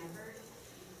out of Stanford.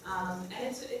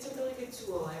 And it's a really good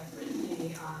tool. I've written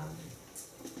a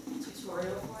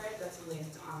tutorial for it that's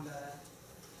linked on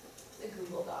the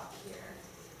Google Doc here.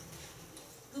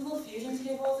 Google Fusion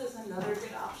Tables is another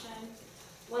good option.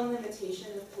 One limitation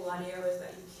of Palladio is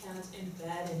that you can't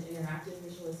embed an interactive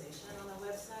visualization on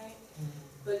a website.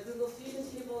 But Google Fusion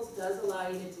Tables does allow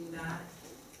you to do that.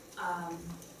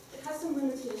 It has some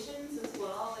limitations as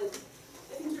well.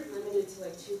 I think you're limited to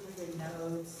like 200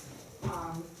 nodes,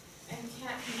 and you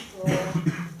can't control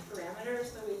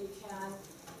parameters the way you can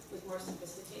with more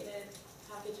sophisticated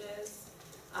packages.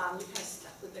 You're kind of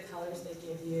stuck with the colors they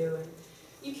give you, and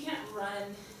you can't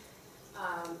run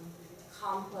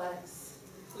complex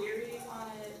queries on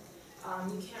it.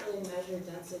 You can't really measure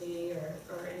density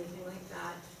or anything like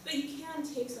that. But you can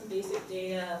take some basic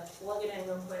data, plug it in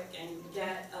real quick, and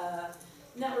get a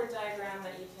network diagram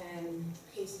that you can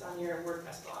paste on your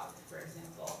WordPress blog, for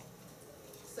example.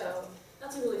 So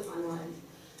that's a really fun one.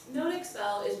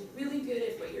 NodeXL is really good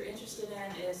if what you're interested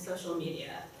in is social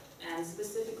media, and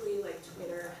specifically like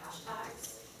Twitter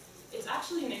hashtags. It's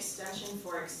actually an extension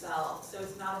for Excel, so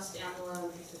it's not a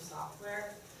standalone piece of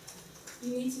software.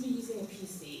 You need to be using a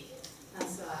PC.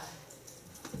 That's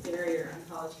a barrier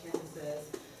on college campuses.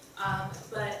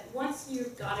 But once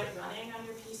you've got it running on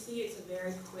your PC, it's a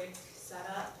very quick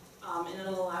setup, and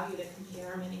it'll allow you to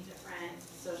compare many different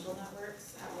social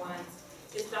networks at once.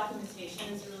 Its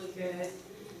documentation is really good.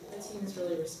 The team is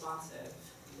really responsive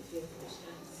if you have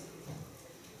questions.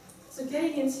 So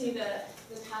getting into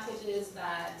the packages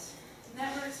that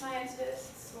network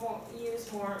scientists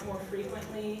use more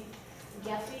frequently,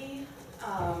 Gephi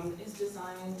is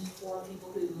designed for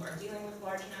people who are dealing with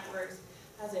large networks,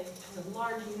 has a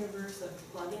large universe of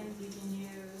plugins you can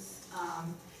use,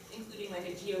 including like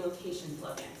a geolocation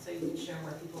plugin, so you can show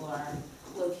where people are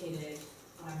located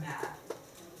on a map,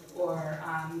 or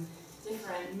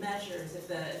different measures. If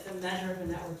the measure of a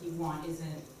network you want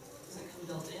doesn't come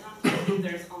built in on Gephi,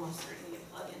 there's almost certainly a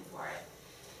plugin for it.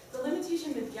 The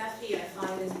limitation with Gephi, I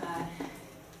find, is that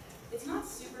it's not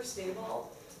super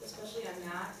stable, especially on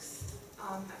Macs.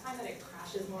 I find that it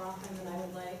crashes more often than I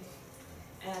would like,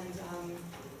 and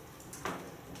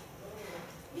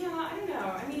Yeah, I don't know.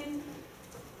 I mean,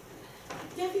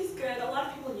 Gephi's good. A lot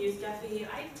of people use Gephi.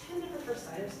 I tend to prefer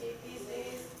Cytoscape these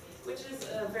days, which is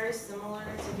very similar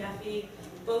to Gephi.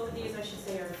 Both of these, I should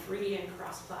say, are free and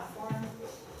cross-platform.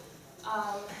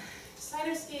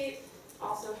 Cytoscape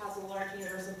also has a large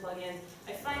universal plugin.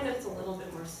 I find that it's a little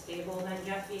bit more stable than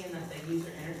Gephi and that the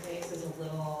user interface is a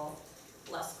little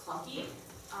less clunky.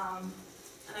 And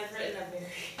I've written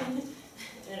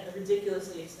a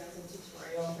ridiculously extensive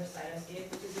tutorial for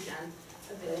Cytoscape, which is again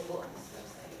available on this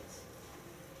website.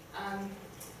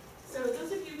 So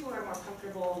those of you who are more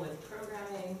comfortable with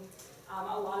programming,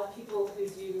 a lot of people who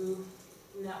do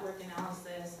network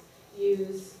analysis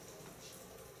use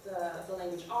the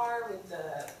language R with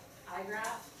the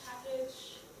iGraph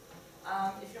package.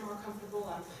 If you're more comfortable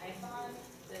on Python,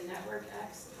 the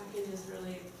NetworkX package is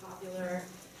really popular.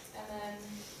 And then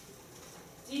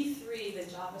D3, the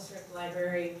JavaScript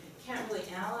library, can't really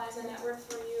analyze a network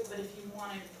for you, but if you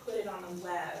want to put it on the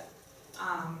web,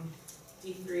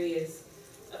 D3 is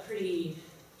a pretty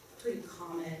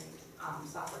common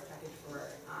software package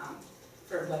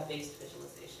for web-based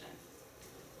visualization.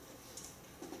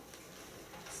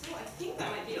 So I think that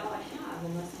might be all I have,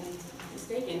 unless I'm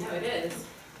mistaken. No, it is.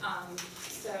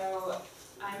 So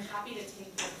I'm happy to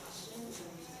take your questions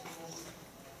and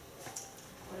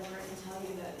whatever I can tell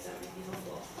you that might be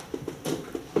helpful.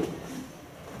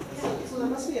 So there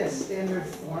must be a standard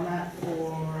format for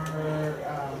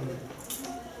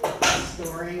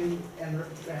storing and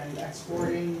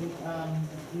exporting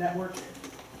network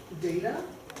data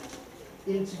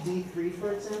into D3,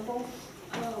 for example.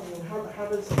 Oh. How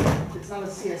does, it's not a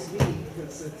CSV,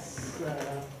 because it's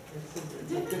a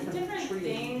Different tree.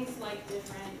 things like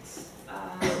different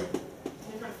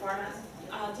formats.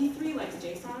 D3 likes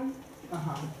JSON.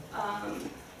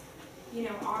 You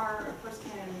know, R of course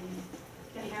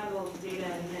can handle data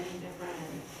in many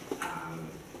different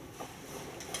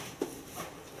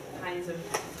kinds of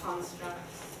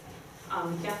constructs.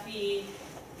 Gephi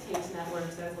takes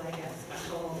networks as like a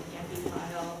special Gephi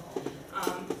file.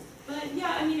 But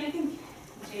yeah, I mean, I think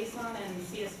JSON and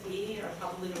CSV are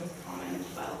probably the most common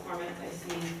file formats I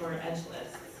see for edge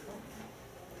lists.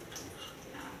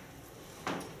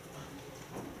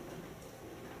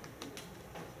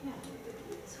 Yeah.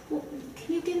 Well,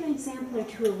 can you give an example or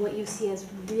two of what you see as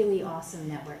really awesome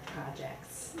network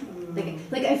projects?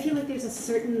 Like I feel like there's a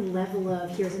certain level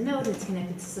of here's a node and it's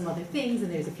connected to some other things,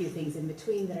 and there's a few things in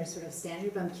between that are sort of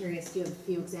standard. But I'm curious, do you have a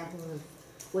few examples of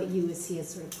what you would see as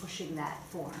sort of pushing that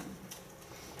form?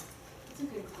 That's a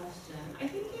good question. I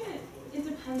think it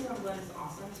depends on what is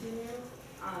awesome to you.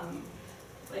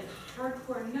 Like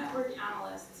hardcore network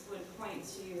analysts would point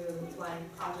to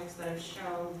like projects that have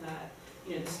shown that,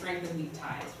 you know, the strength of weak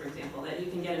ties, for example, that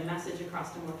you can get a message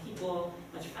across to more people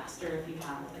much faster if you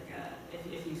have like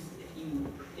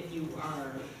if you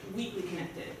are weakly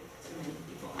connected to many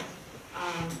people.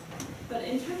 But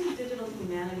in terms of digital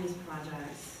humanities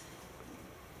projects,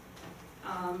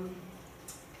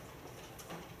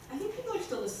 I think people are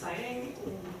still deciding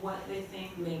what they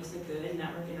think makes a good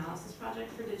network analysis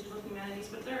project for digital humanities,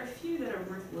 but there are a few that are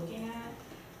worth looking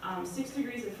at. 6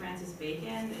 Degrees of Francis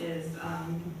Bacon is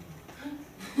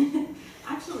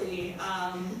actually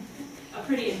a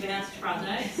pretty advanced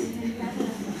project,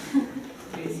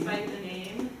 despite the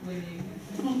name.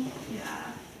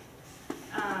 Yeah.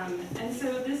 And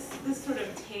so this sort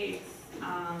of takes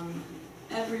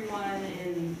everyone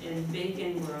in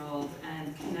Bacon world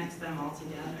and connects them all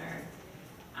together.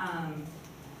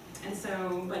 And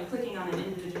so by clicking on an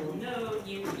individual node,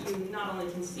 you not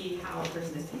only can see how a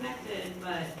person is connected,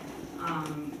 but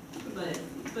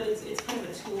it's kind of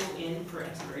a tool in for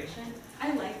exploration.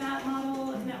 I like that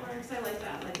model of networks. I like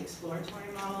that like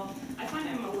exploratory model. I find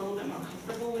I'm a little bit more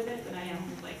comfortable with it than I am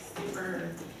with like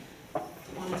super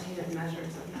quantitative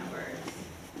measures of networks.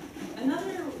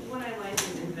 Another one I like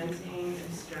is inventing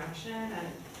abstraction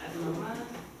at MoMA.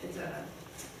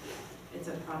 It's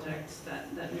a project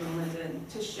that MoMA did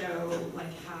to show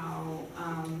like how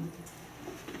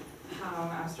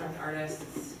abstract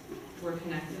artists were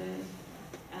connected.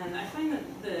 And I find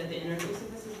that the interface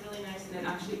of this is really nice, and it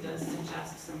actually does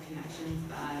suggest some connections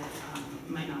that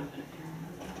might not have been apparent.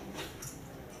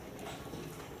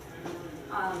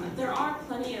 There are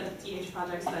plenty of DH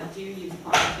projects that do use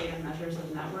quantitative measures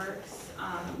of networks.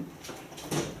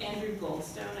 Andrew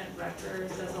Goldstone at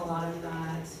Rutgers does a lot of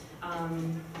that.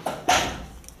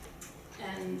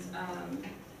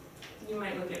 You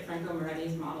might look at Franco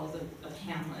Moretti's models of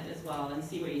Hamlet as well and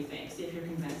see what you think, see if you're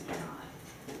convinced or not.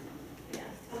 Yeah.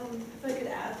 If I could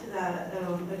add to that,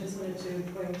 I just wanted to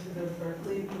point to the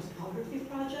Berkeley Postography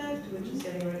project, which is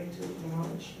getting ready to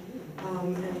launch.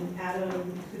 And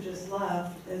Adam, who just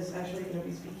left, is actually going to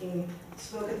be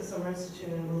spoke at the Summer Institute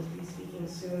and will be speaking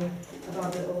soon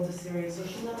about the old Assyrian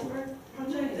social network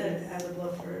project that I would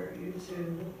love for you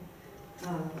to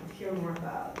hear more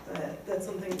about. But that's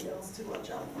something else to watch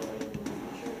out for in the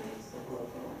future. It's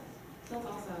local. That's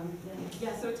awesome.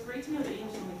 Yeah, so it's great to know that you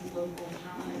have some like local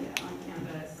talent on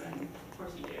campus, and of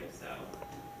course you do, so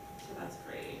that's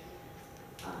great.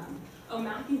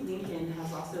 Matthew Lincoln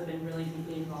has also been really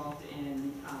deeply involved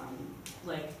in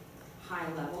like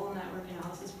high-level network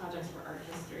analysis projects for art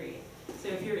history. So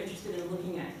if you're interested in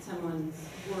looking at someone's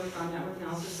work on network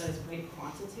analysis that is quite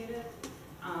quantitative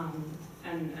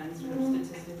and sort of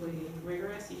statistically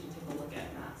rigorous, you should take a look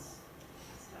at Matt's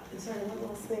stuff. And sorry, one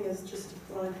last thing is just to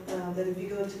plug that if you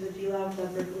go to the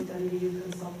dlab.berkeley.edu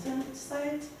consultant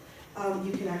site,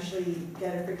 you can actually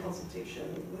get a free consultation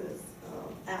with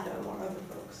Adam or other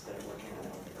folks that are working on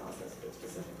network analysis, but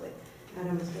specifically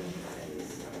Adam is going to provide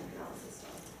these network analysis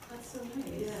stuff. That's so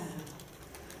nice. Yeah.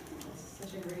 That's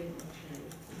such a great luxury.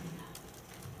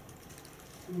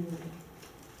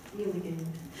 Really good.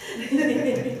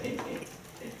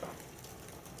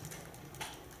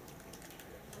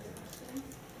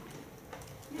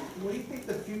 What do you think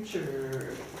the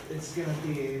future is going to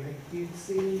be? Like, do you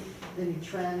see any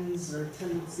trends or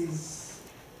tendencies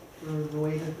for the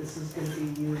way that this is going to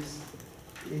be used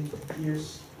in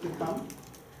years to come?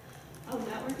 Oh,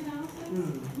 network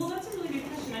analysis? Well, that's a really good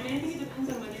question. I mean, I think it depends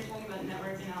on whether you're talking about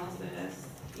network analysis,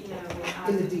 you know,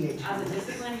 In the DH. as a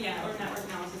discipline, yeah, or network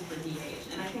analysis for DH.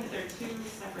 And I think they're two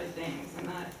separate things, and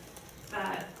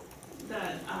that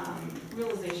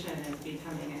realization is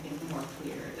becoming, I think, more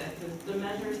clear, that the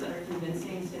measures that are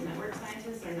convincing to network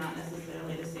scientists are not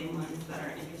necessarily the same ones that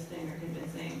are interesting or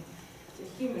convincing to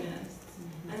humanists.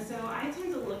 And so I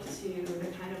tend to look to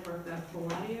the kind of work that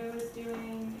Palladio is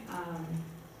doing.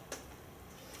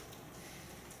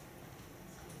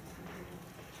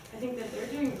 I think that they're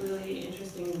doing really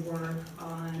interesting work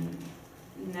on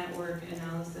network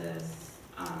analysis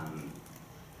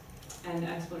and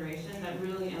exploration that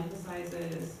really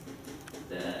emphasizes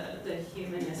the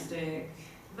humanistic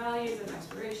values of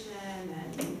exploration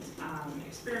and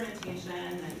experimentation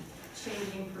and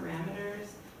changing parameters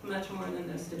much more than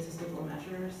those statistical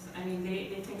measures. I mean,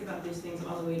 they think about these things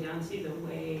all the way down to the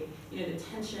way, you know, the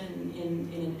tension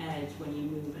in an edge when you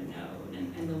move a node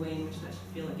and the way in which that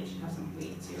should feel like it should have some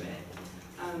weight to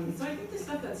it. So I think the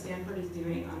stuff that Stanford is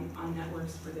doing on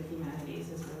networks for the humanities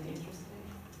is really interesting.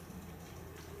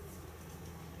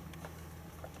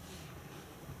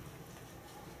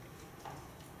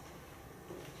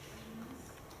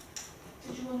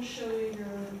 Did you want to show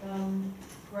your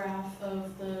graph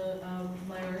of the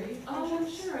Larry Oh,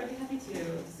 project? sure, I'd be happy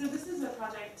to. So this is a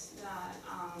project that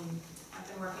I've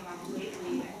been working on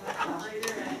lately. I have a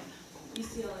collaborator at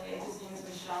UCLA, his name is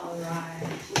Michelle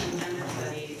O'Reilly, she's in gender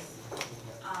studies.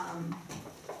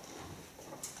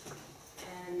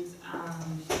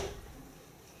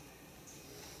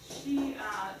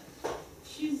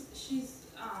 She's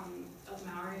of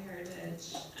Maori heritage,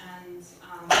 and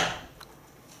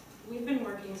we've been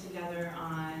working together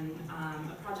on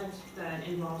a project that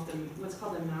involves what's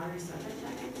called the Maori subject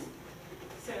headings.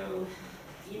 So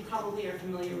you probably are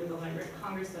familiar with the Library of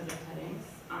Congress subject headings,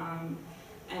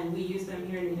 and we use them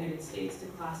here in the United States to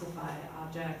classify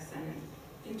objects, and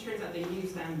it turns out they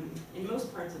use them in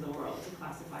most parts of the world to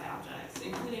classify objects,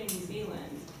 including New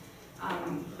Zealand.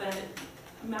 But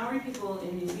Maori people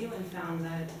in New Zealand found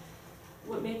that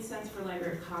what made sense for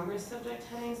Library of Congress subject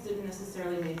headings didn't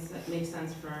necessarily make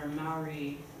sense for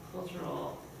Maori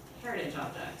cultural heritage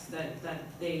objects, that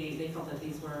they felt that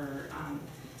these were,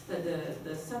 that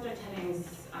the subject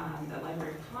headings that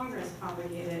Library of Congress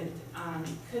propagated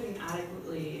couldn't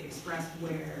adequately express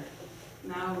where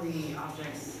Maori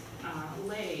objects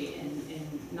lay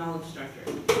in knowledge structure.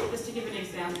 Just to give an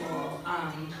example,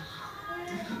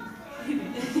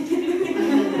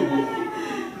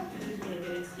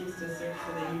 excuse to search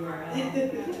for the URL.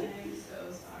 I'm so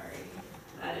sorry.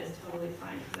 That is totally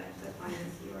fine because I have to find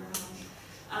this URL.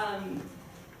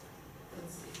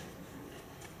 Let's see if I can find it.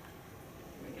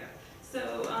 Here we go.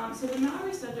 So the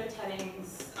Maori subject headings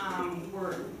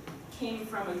came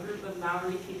from a group of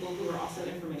Maori people who were also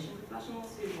information professionals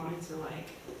who wanted to like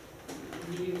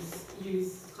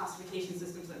use classification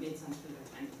systems that made sense for their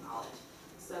kind of knowledge.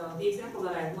 So the example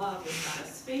that I love is that a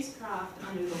spacecraft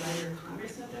under the Library of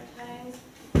Congress subject headings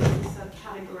is a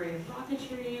subcategory of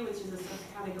rocketry, which is a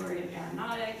subcategory of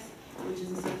aeronautics, which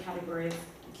is a subcategory of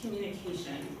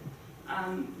communication.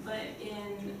 But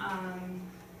in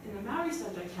in the Maori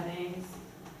subject headings,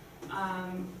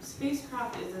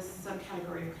 spacecraft is a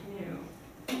subcategory of canoe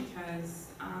because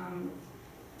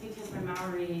the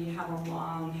Maori have a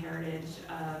long heritage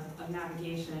of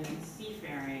navigation and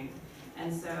seafaring,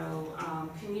 and so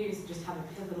canoes just have a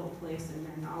pivotal place in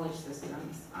their knowledge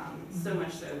systems, so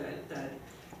much so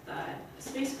that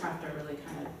spacecraft are really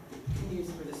kind of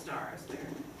canoes for the stars. They're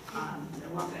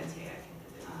wakateak,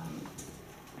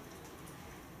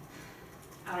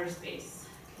 outer space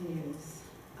canoes.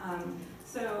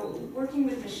 So working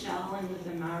with Michelle and with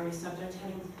the Maori subject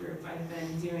headings group, I've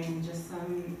been doing just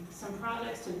some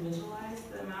projects to visualize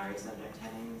the Maori subject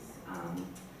headings.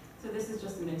 So this is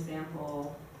just an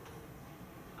example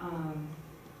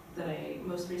that I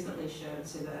most recently showed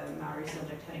to the Maori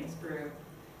subject headings group.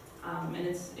 And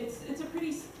it's a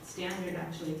pretty standard,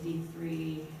 actually,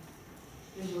 D3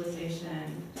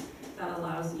 visualization that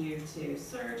allows you to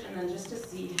search and then just to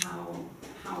see how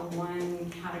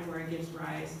one category gives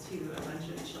rise to a bunch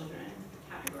of children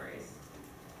categories.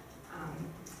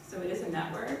 So it is a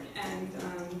network, and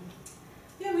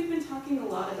yeah, we've been talking a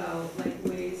lot about like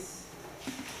ways.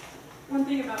 One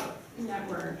thing about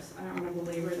networks, I don't want to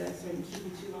belabor this or keep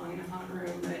you too long in a hot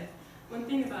room, but one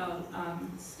thing about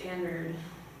standard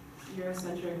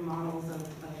Eurocentric models of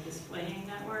displaying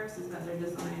networks is that they're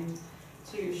designed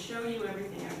to show you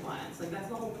everything at once. Like that's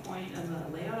the whole point of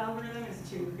the layout algorithm, is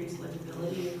to increase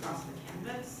legibility across the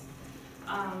canvas.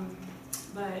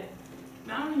 But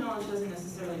Maori knowledge doesn't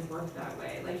necessarily work that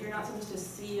way. Like you're not supposed to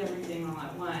see everything all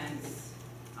at once.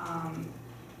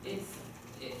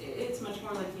 It's much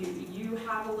more like you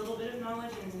have a little bit of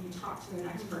knowledge and you talk to the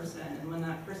next person, and when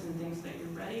that person thinks that you're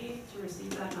ready to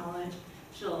receive that knowledge,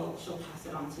 she'll pass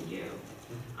it on to you.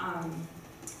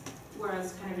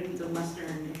 Whereas kind of in the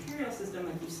Western imperial system,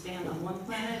 like you stand on one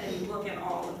planet and you look at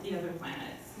all of the other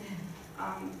planets.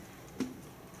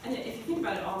 And if you think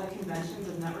about it, all the conventions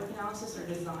of network analysis are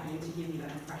designed to give you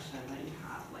that impression that you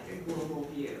have like a global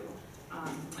view.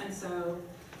 And so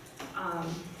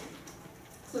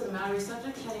the Maori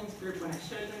subject headings group, when I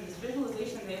showed them this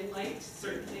visualization, they liked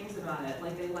certain things about it.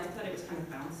 Like they liked that it was kind of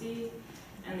bouncy,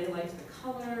 and they liked the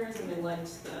colors, and they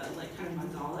liked the like kind of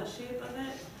mandala shape of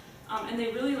it. And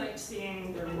they really liked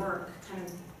seeing their work kind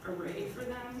of arrayed for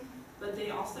them, but they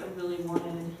also really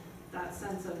wanted that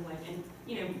sense of like,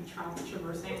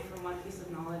 traversing from one piece of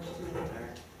knowledge to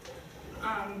another.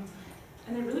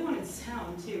 And they really wanted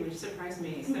sound too, which surprised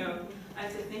me. So I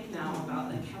have to think now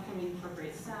about like how can we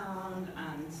incorporate sound,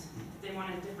 and they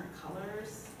wanted different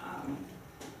colors.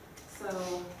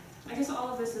 So I guess all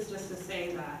of this is just to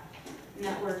say that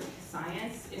network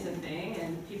science is a thing,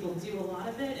 and people do a lot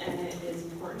of it, and it is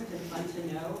important and fun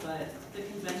to know, but the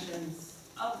conventions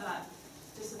of that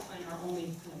discipline are only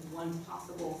kind of one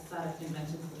possible set of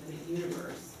conventions within the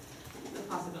universe, the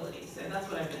possibility. So that's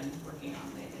what I've been working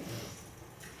on lately.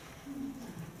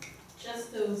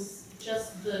 Just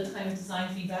the kind of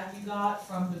design feedback you got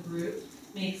from the group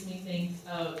makes me think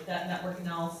of that network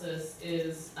analysis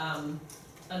is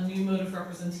a new mode of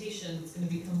representation that's going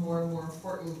to become more and more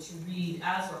important to read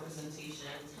as representation,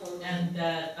 and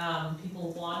that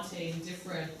people wanting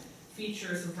different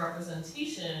features of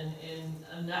representation in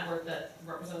a network that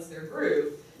represents their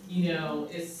group,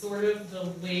 is sort of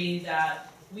the way that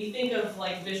we think of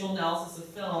like visual analysis of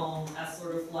film as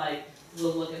sort of like,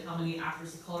 we'll look at how many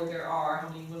actors of color there are, how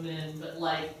many women, but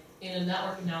like in a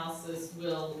network analysis,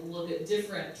 we'll look at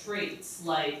different traits,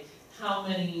 like how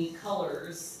many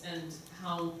colors and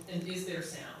is there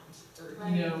sound, or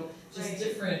just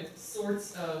different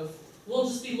sorts of. We'll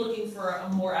just be looking for a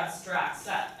more abstract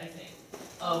set, I think,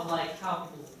 of like how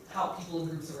people in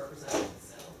groups are represented.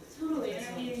 So totally, and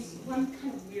I mean, one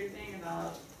kind of weird thing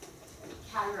about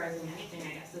categorizing anything,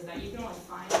 I guess, is that you can only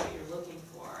find what you're looking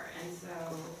for, and so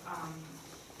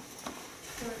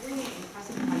it really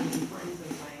impresses me the importance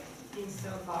of like being so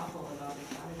thoughtful about the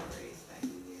categories that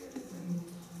you use and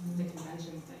the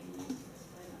conventions that you use to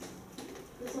display them.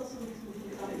 This also makes me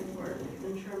think about your work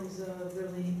in terms of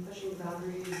really pushing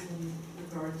boundaries in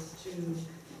regards to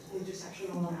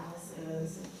intersectional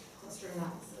analysis and cluster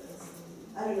analysis.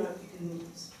 I don't know if you can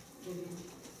maybe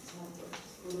talk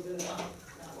a little bit about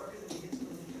that work, and then you get to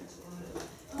really transformative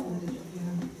in the digital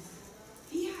humanities.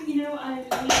 Yeah, I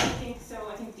think so.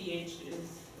 I think DH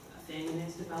is a thing, and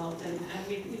it's developed, and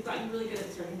we've gotten really good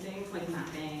at certain things like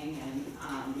mapping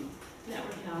and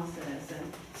network analysis,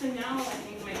 and so now I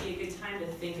think might be a good time to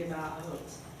think about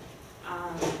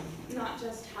not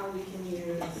just how we can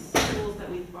use tools that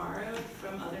we've borrowed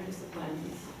from other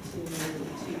disciplines to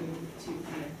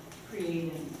kind of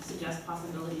create and suggest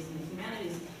possibilities in the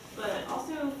humanities, but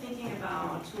also thinking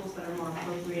about tools that are more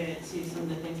appropriate to some of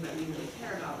the things that we really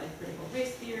care about, like critical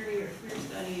race theory or queer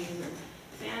studies or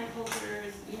fan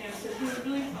cultures, so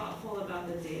we're really thoughtful about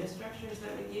the data structures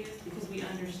that we use because we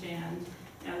understand,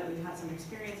 now that we've had some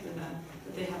experience with them,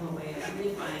 that they have a way of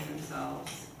redefining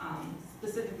themselves,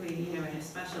 specifically, and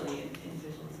especially in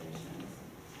visualizations.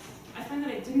 I find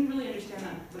that I didn't really understand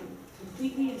that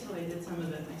completely until I did some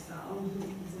of it myself.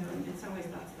 So in some ways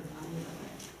that's the value of it.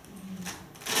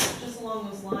 Just along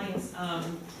those lines,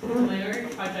 my own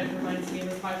project reminds me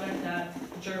of a project that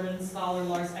German scholar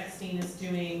Lars Eckstein is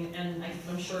doing, and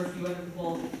I'm sure a few other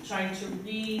people trying to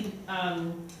read,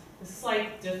 it's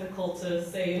like difficult to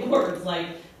say in words, like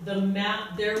the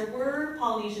map. There were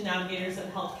Polynesian navigators that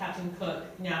helped Captain Cook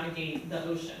navigate the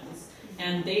oceans,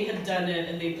 and they had done it,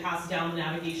 and they passed down the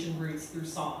navigation routes through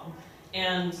song.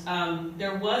 And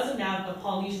there was a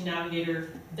Polynesian navigator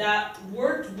that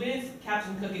worked with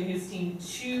Captain Cook and his team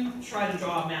to try to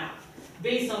draw a map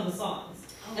based on the songs.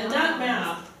 And that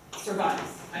map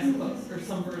survives, I suppose, or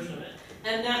some version of it.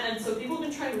 And so people have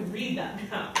been trying to read that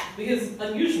map because it's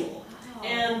unusual.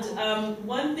 And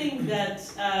one thing that,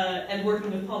 and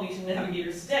working with Polynesian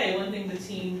navigators today, one thing the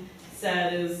team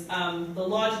said is the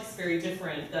logic's very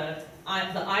different. The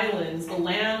islands, the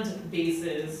land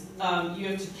bases, you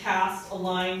have to cast a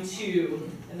line to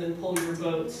and then pull your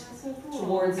boat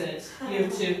towards it. You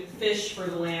have to fish for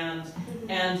the land,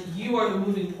 and you are the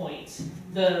moving point.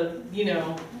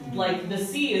 Like the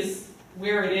sea is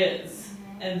where it is,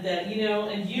 and that,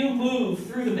 and you move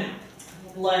through the map.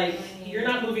 Like, you're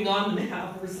not moving on the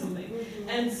map or something.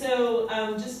 And so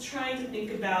just trying to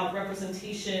think about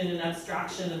representation and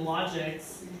abstraction and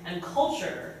logics and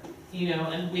culture,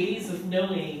 and ways of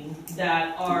knowing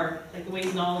that are, like the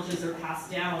ways knowledges are passed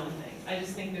down and things. I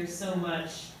just think there's so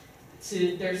much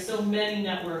there's so many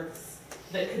networks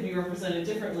that could be represented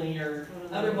differently or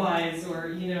otherwise, or,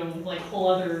 like whole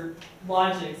other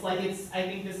logics. Like I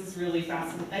think this is really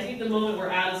fascinating. I think the moment we're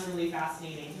at is really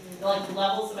fascinating. Like the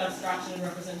levels of abstraction and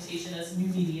representation as new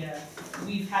media,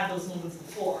 we've had those moments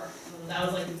before. That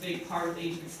was like a big part of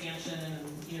age of expansion and,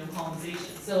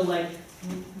 colonization. So like,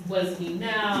 what does it mean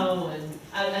now? And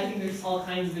I think there's all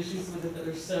kinds of issues with it that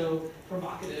are so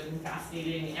provocative and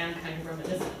fascinating and kind of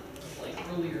reminiscent of like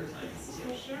earlier times too.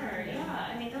 For sure, yeah.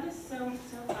 I mean, that is so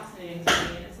fascinating to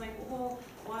me. It's like, well,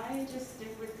 why just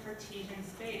stick with Cartesian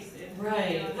space if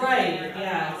right,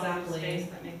 yeah, exactly. Space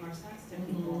that make more sense to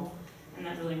people and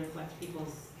that really reflect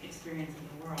people's experience in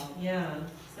the world. Yeah.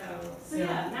 So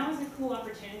yeah, now is a cool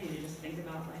opportunity to just think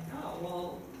about like, oh,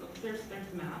 well, there's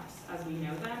maps as we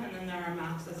know them, and then there are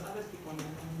maps as other people know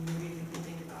them, and maybe we can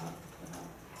think about.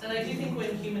 And I do think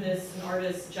when humanists and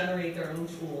artists generate their own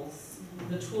tools,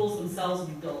 the tools themselves will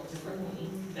be built differently.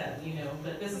 That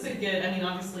but this is a good. I mean,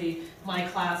 obviously, my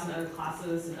class and other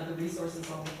classes and other resources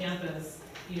on the campus,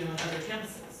 and other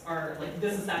campuses are like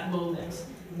this is that moment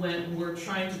when we're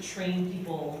trying to train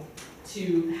people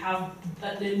to have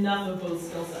enough of both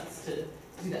skill sets to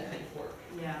do that kind of work.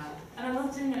 Yeah, and I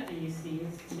love doing it at the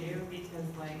UCs too because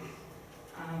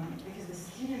because the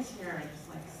students here are just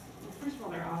like, well, first of all,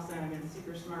 they're awesome and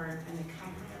super smart, and they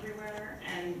come from everywhere,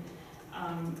 and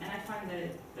I find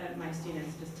that my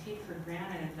students just take for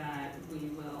granted that we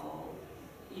will,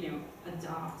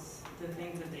 adopt the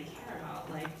things that they care about,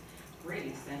 like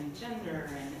race and gender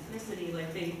and ethnicity.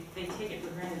 Like they take it for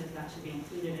granted that should be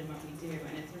included in what we do,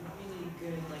 and it's a really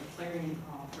good clarion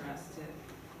call for us to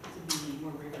be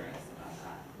more rigorous about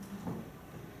that.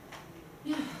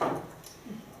 Yeah.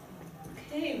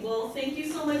 Okay, well, thank you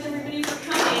so much, everybody, for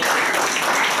coming.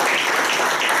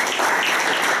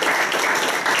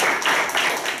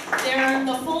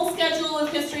 The full schedule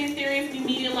of History and Theory of New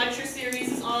Media lecture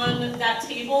series is on that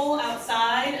table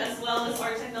outside, as well as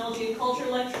our Technology and Culture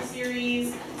lecture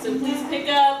series. So please pick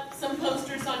up some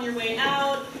posters on your way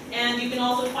out, and you can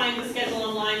also find the schedule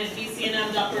online at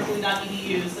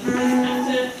bcnm.berkeley.edu. So please come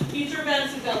to future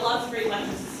events. We've got lots of great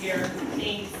lectures this year.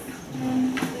 Thanks.